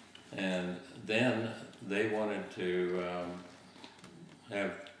 And then they wanted to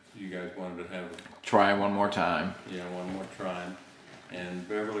you guys wanted to have, Try one more time. one more try. And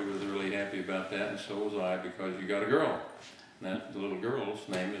Beverly was really happy about that, and so was I, because you got a girl. And the little girl's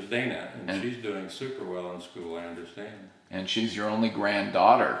name is Dana, and she's doing super well in school, I understand. And she's your only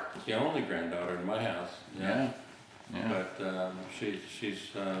granddaughter. The only granddaughter in my house. Yeah. But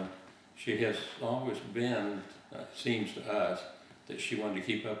she has always been, seems to us, that she wanted to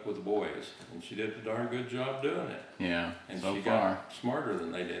keep up with the boys, and she did a darn good job doing it. Yeah, And so she far. got smarter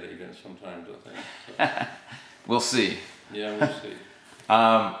than they did even sometimes, I think. So, We'll see. yeah, we'll see.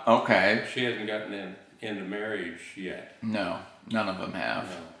 Okay. She hasn't gotten into marriage yet. No, none of them have.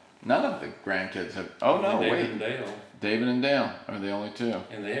 No. None of the grandkids have. Oh no, David wait. and Dale. David and Dale are the only two.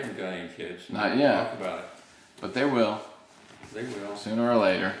 And they haven't got any kids. Not yet. Talk about it. But they will. They will. Sooner or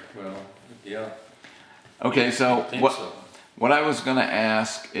later. Well, yeah. Okay, so I think what so. what I was going to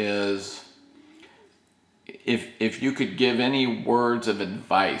ask is if you could give any words of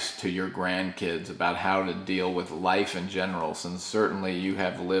advice to your grandkids about how to deal with life in general, since certainly you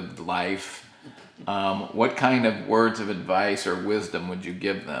have lived life, what kind of words of advice or wisdom would you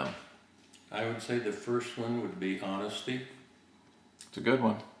give them? I would say the first one would be honesty. It's a good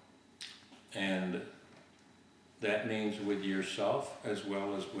one. And that means with yourself as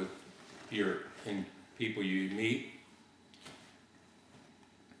well as with people you meet.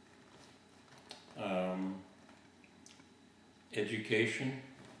 Education,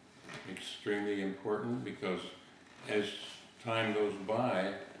 extremely important, because as time goes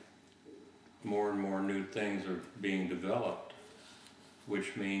by, more and more new things are being developed,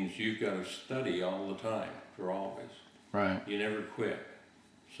 which means you've got to study all the time, for always. Right. You never quit.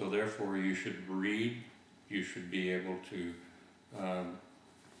 So therefore you should read, you should be able to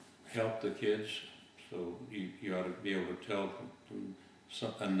help the kids, so you ought to be able to tell them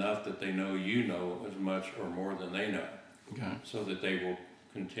enough that they know you know as much or more than they know. Okay. So that they will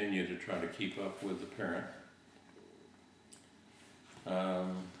continue to try to keep up with the parent.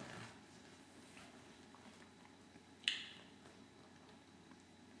 I'm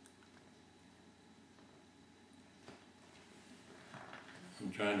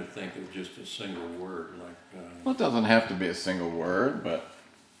trying to think of just a single word, like... Well, it doesn't have to be a single word, but...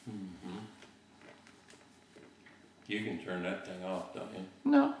 You can turn that thing off, don't you?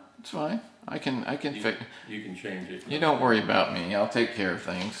 No, it's fine. I can fix. You can change it. You don't worry about me. I'll take care of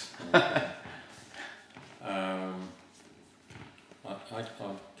things. Okay.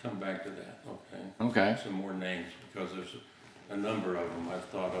 I'll come back to that, okay? Okay. Some more names, because there's a number of them I've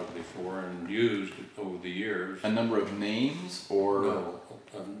thought of before and used over the years. A number of names, or No,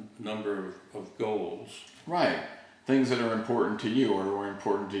 a number of goals. right, things that are important to you or were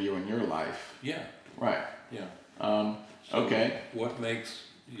important to you in your life. Yeah, Right. yeah. So Okay. what makes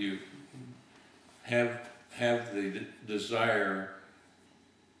you have the desire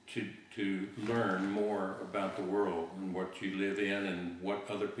to learn more about the world and what you live in and what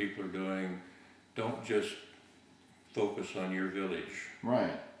other people are doing? Don't just focus on your village.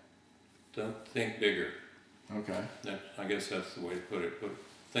 Right. Don't think bigger. Okay. I guess that's the way to put it.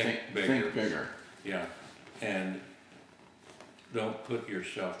 Think bigger. Think bigger. Yeah, and don't put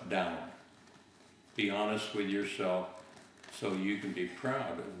yourself down. Be honest with yourself so you can be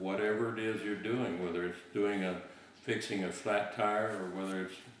proud of whatever it is you're doing, whether it's fixing a flat tire or whether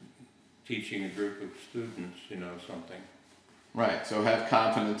it's teaching a group of students, something. Right. So have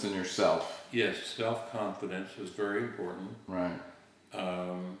confidence in yourself. Yes, self-confidence is very important. Right.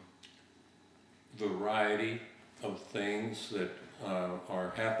 Variety of things that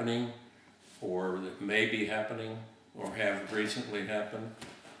are happening or that may be happening or have recently happened.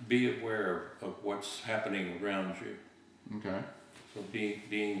 Be aware of what's happening around you. Okay. So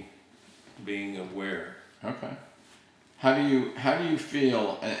being aware. Okay. How do you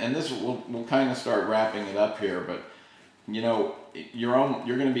feel? And this we'll kind of start wrapping it up here, but you're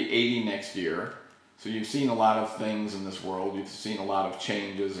going to be 80 next year, so you've seen a lot of things in this world. You've seen a lot of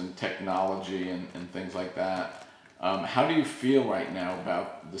changes in technology and things like that. How do you feel right now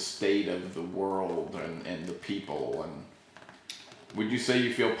about the state of the world and the people? And would you say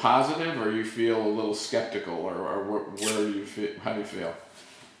you feel positive, or you feel a little skeptical, or where do you feel? How do you feel?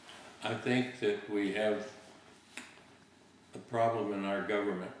 I think that we have a problem in our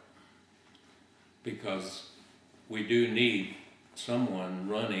government because we do need someone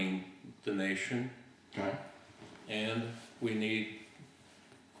running the nation. Okay. And we need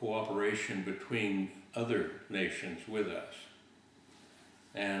cooperation between other nations with us.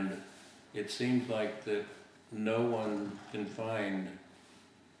 And it seems like that no one can find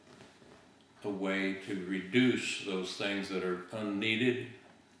a way to reduce those things that are unneeded,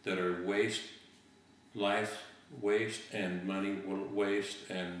 that are waste, life waste, and money waste,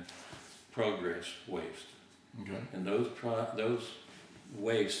 and progress waste. Okay. And those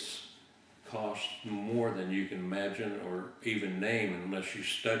wastes cost more than you can imagine or even name unless you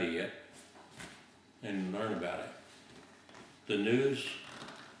study it and learn about it. The news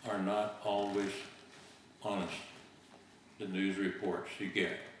are not always honest, the news reports you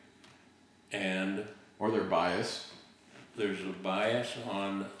get. And Or they're biased. there's a bias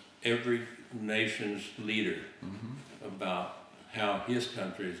on every nation's leader about how his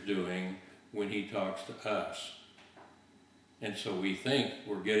country is doing when he talks to us. And so we think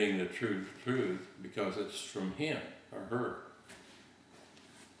we're getting the truth because it's from him or her.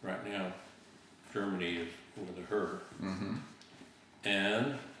 right now, Germany is with her. Mm-hmm.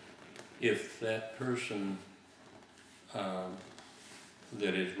 And if that person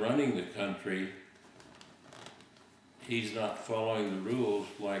that is running the country, he's not following the rules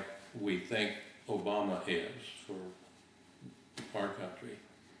like we think Obama is for our country.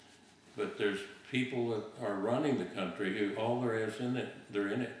 But there's people that are running the country who all there is in it, they're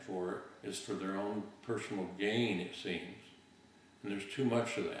in it for is for their own personal gain, it seems. And there's too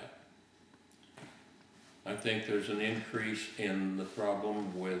much of that. I think there's an increase in the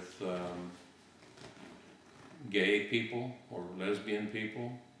problem with gay people or lesbian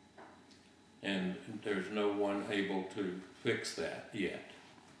people, and there's no one able to fix that yet.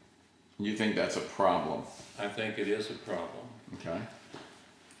 You think that's a problem? I think it is a problem. Okay.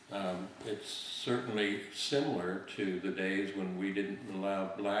 It's certainly similar to the days when we didn't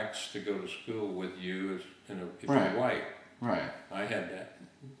allow blacks to go to school with you if Right. you're white. Right. I had that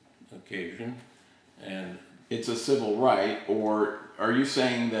occasion, and It's a civil right, or are you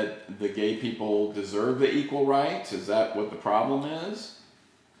saying that the gay people deserve the equal rights? Is that what the problem is?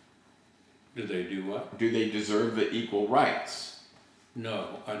 do they do what? Do they deserve the equal rights?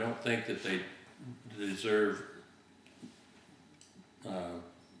 No, I don't think that they deserve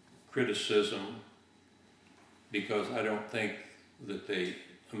criticism, because I don't think that they,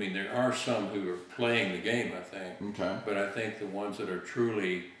 I mean, there are some who are playing the game, I think, Okay. but I think the ones that are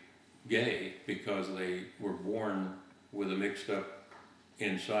truly gay because they were born with a mixed up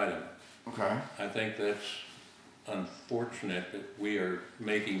inside them. Okay. I think that's unfortunate that we are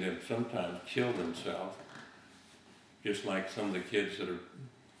making them sometimes kill themselves, just like some of the kids that are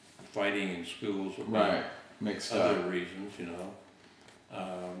fighting in schools about Right. Mixed other up. reasons, you know.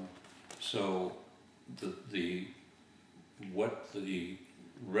 So what the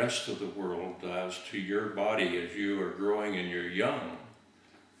rest of the world does to your body as you are growing and you're young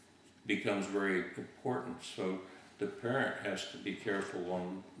becomes very important. So the parent has to be careful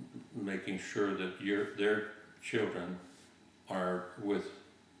on making sure that their children are with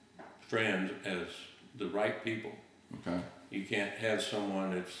friends as the right people. Okay. You can't have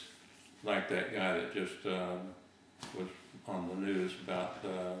someone that's like that guy that just was on the news about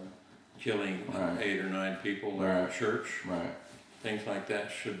killing Right. 8 or 9 people in a Right. church. Right. Things like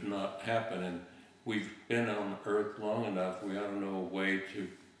that should not happen, and we've been on Earth long enough, we ought to know a way to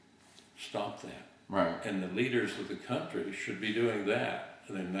stop that. Right. And the leaders of the country should be doing that,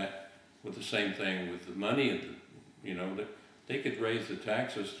 and then that with the same thing with the money, and that they could raise the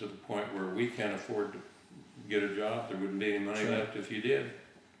taxes to the point where we can't afford to get a job, there wouldn't be any money Sure. left if you did.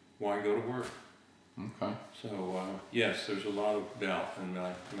 Why go to work? Okay. So yes, there's a lot of doubt in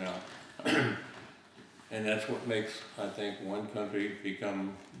my mouth. And that's what makes, I think, one country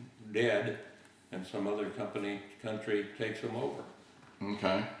become dead and some other country takes them over.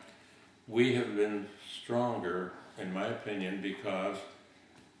 Okay. We have been stronger, in my opinion, because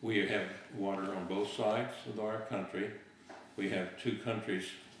we have water on both sides of our country. We have 2 countries,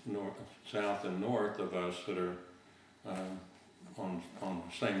 north, south and north of us, that are on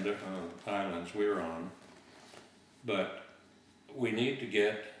the same islands we're on. But we need to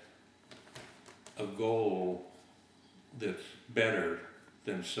get a goal that's better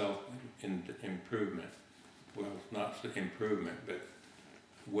than self-improvement. Well, not improvement, but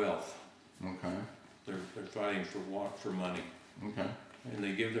wealth. Okay. They're fighting for money. Okay. And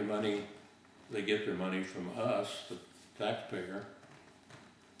they get their money from us, the taxpayer,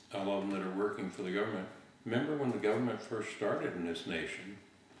 all of them that are working for the government. Remember when the government first started in this nation,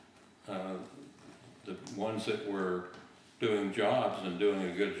 the ones that were doing jobs and doing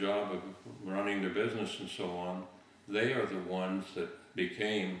a good job of running their business and so on, they are the ones that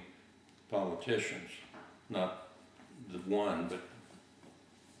became politicians. Not the one, but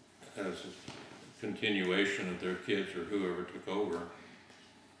as a continuation of their kids or whoever took over.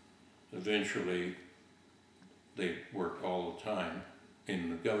 Eventually, they worked all the time in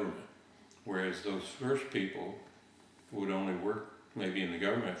the government. Whereas those first people would only work maybe in the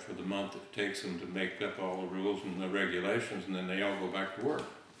government for the month it takes them to make up all the rules and the regulations, and then they all go back to work.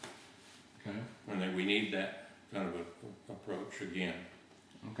 Okay. And then we need that kind of a approach again.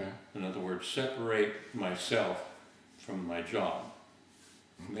 Okay. In other words, separate myself from my job.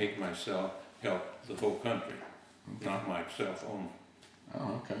 Make myself help the whole country, not myself only.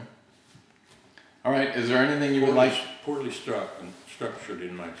 Oh, okay. All right. Is there anything you would like? Poorly structured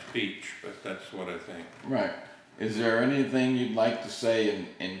in my speech, but that's what I think. Right. Is there anything you'd like to say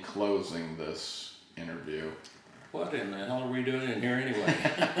in closing this interview? What in the hell are we doing in here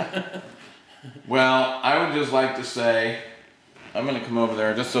anyway? Well, I would just like to say I'm gonna come over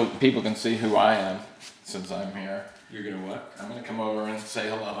there just so people can see who I am, since I'm here. You're gonna what? I'm gonna come over and say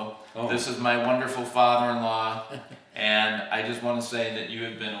hello. Oh. This is my wonderful father-in-law, and I just want to say that you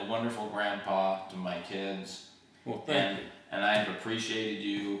have been a wonderful grandpa to my kids. Well, thank you. And I have appreciated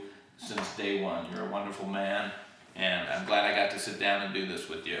you since day one. You're a wonderful man, and I'm glad I got to sit down and do this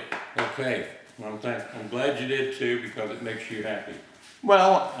with you. Okay. Well, I'm glad you did too, because it makes you happy.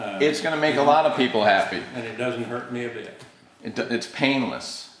 Well, it's going to make a lot of people happy. And it doesn't hurt me a bit. It's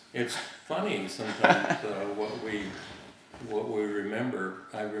painless. It's funny sometimes what we remember.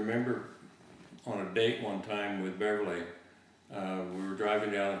 I remember on a date one time with Beverly. We were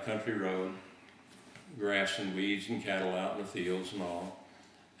driving down a country road, grass and weeds and cattle out in the fields and all.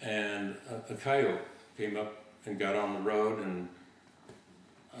 And a coyote came up and got on the road, and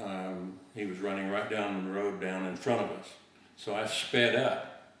he was running right down the road down in front of us. So I sped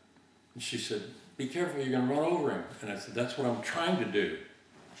up, and she said, "Be careful, you're going to run over him." And I said, "That's what I'm trying to do."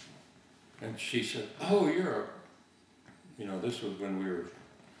 And she said, "Oh, you're a," this was when we were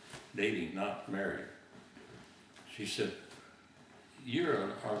dating, not married. She said, "You're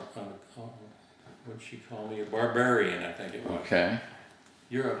what'd she call me? A barbarian," I think it was. Okay.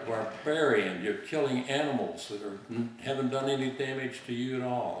 "You're a barbarian. You're killing animals that haven't done any damage to you at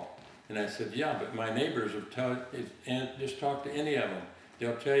all." And I said, "Yeah, but my neighbors have and just talk to any of them.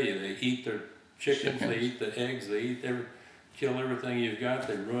 They'll tell you they eat their chickens. They eat the eggs, they kill everything you've got,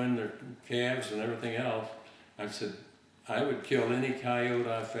 they ruin their calves and everything else." I said, "I would kill any coyote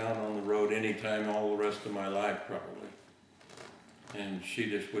I found on the road anytime all the rest of my life, probably." And she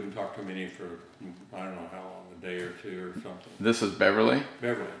just wouldn't talk to me for, I don't know how long, a day or two or something. This is Beverly?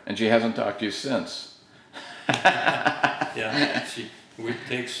 Beverly. And she hasn't talked to you since. Yeah, it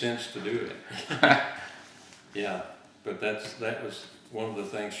takes sense to do it. Yeah, but that was one of the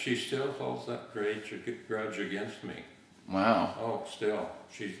things. She still holds that grudge against me. Wow. Oh, still.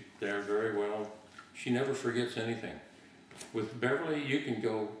 She's there very well. She never forgets anything. With Beverly, you can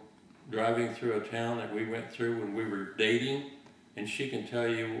go driving through a town that we went through when we were dating, and she can tell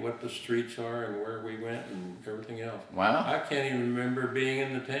you what the streets are and where we went and everything else. Wow. I can't even remember being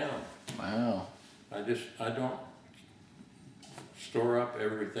in the town. Wow. I don't store up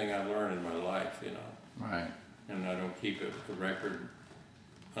everything I learned in my life, Right. and I don't keep a record,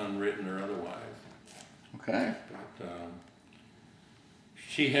 unwritten or otherwise. Okay. But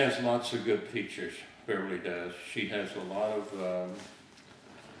she has lots of good features. Beverly does. She has a lot of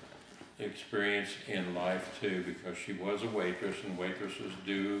experience in life too, because she was a waitress, and waitresses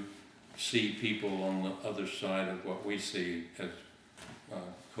do see people on the other side of what we see as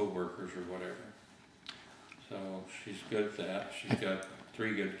co-workers or whatever. So she's good at that. She's got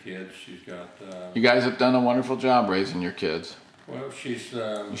 3 good kids. She's got... You guys have done a wonderful job raising your kids. Well, she's...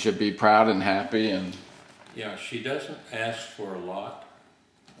 you should be proud and happy. And yeah, she doesn't ask for a lot.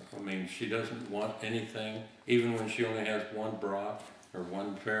 I mean, she doesn't want anything, even when she only has 1 bra or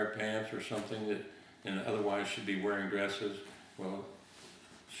 1 pair of pants or something, and otherwise she'd be wearing dresses. Well,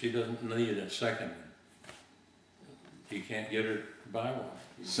 she doesn't need a second. You can't get her to buy one.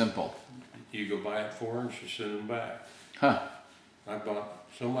 simple. You go buy it for her and she sends them back. Huh. I bought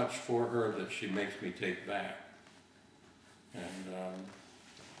so much for her that she makes me take back. And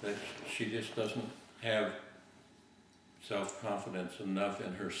that she just doesn't have self-confidence enough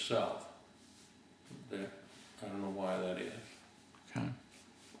in herself. That I don't know why that is. Okay.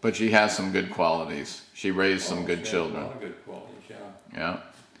 But she has some good qualities. She raised some good children. A lot of good qualities, yeah. Yeah.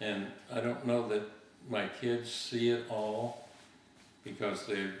 And I don't know that my kids see it all, because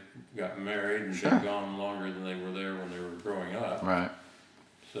they got married and been gone longer than they were there when they were growing up. Right.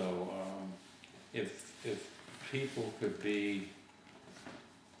 So if people could be,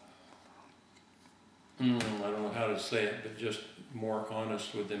 I don't know how to say it, but just more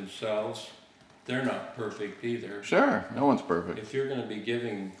honest with themselves. They're not perfect either. Sure, no one's perfect. If you're going to be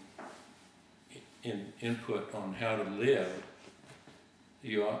giving input on how to live,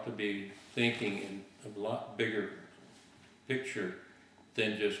 you ought to be thinking in a lot bigger picture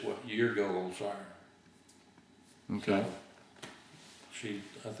than just what your goals are. Okay. So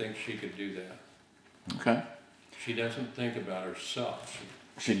I think she could do that. Okay. She doesn't think about herself.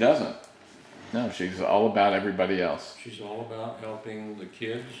 She doesn't. No, she's all about everybody else. She's all about helping the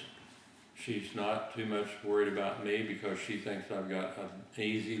kids. She's not too much worried about me, because she thinks I've got an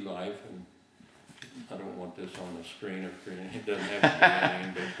easy life, and I don't want this on the screen or anything. It doesn't have to be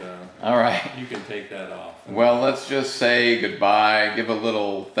anything, but all right. You can take that off. Well, let's just say goodbye, give a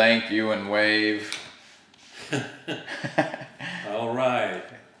little thank you and wave. All right,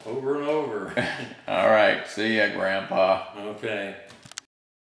 over and over. All right, see ya, Grandpa. Okay.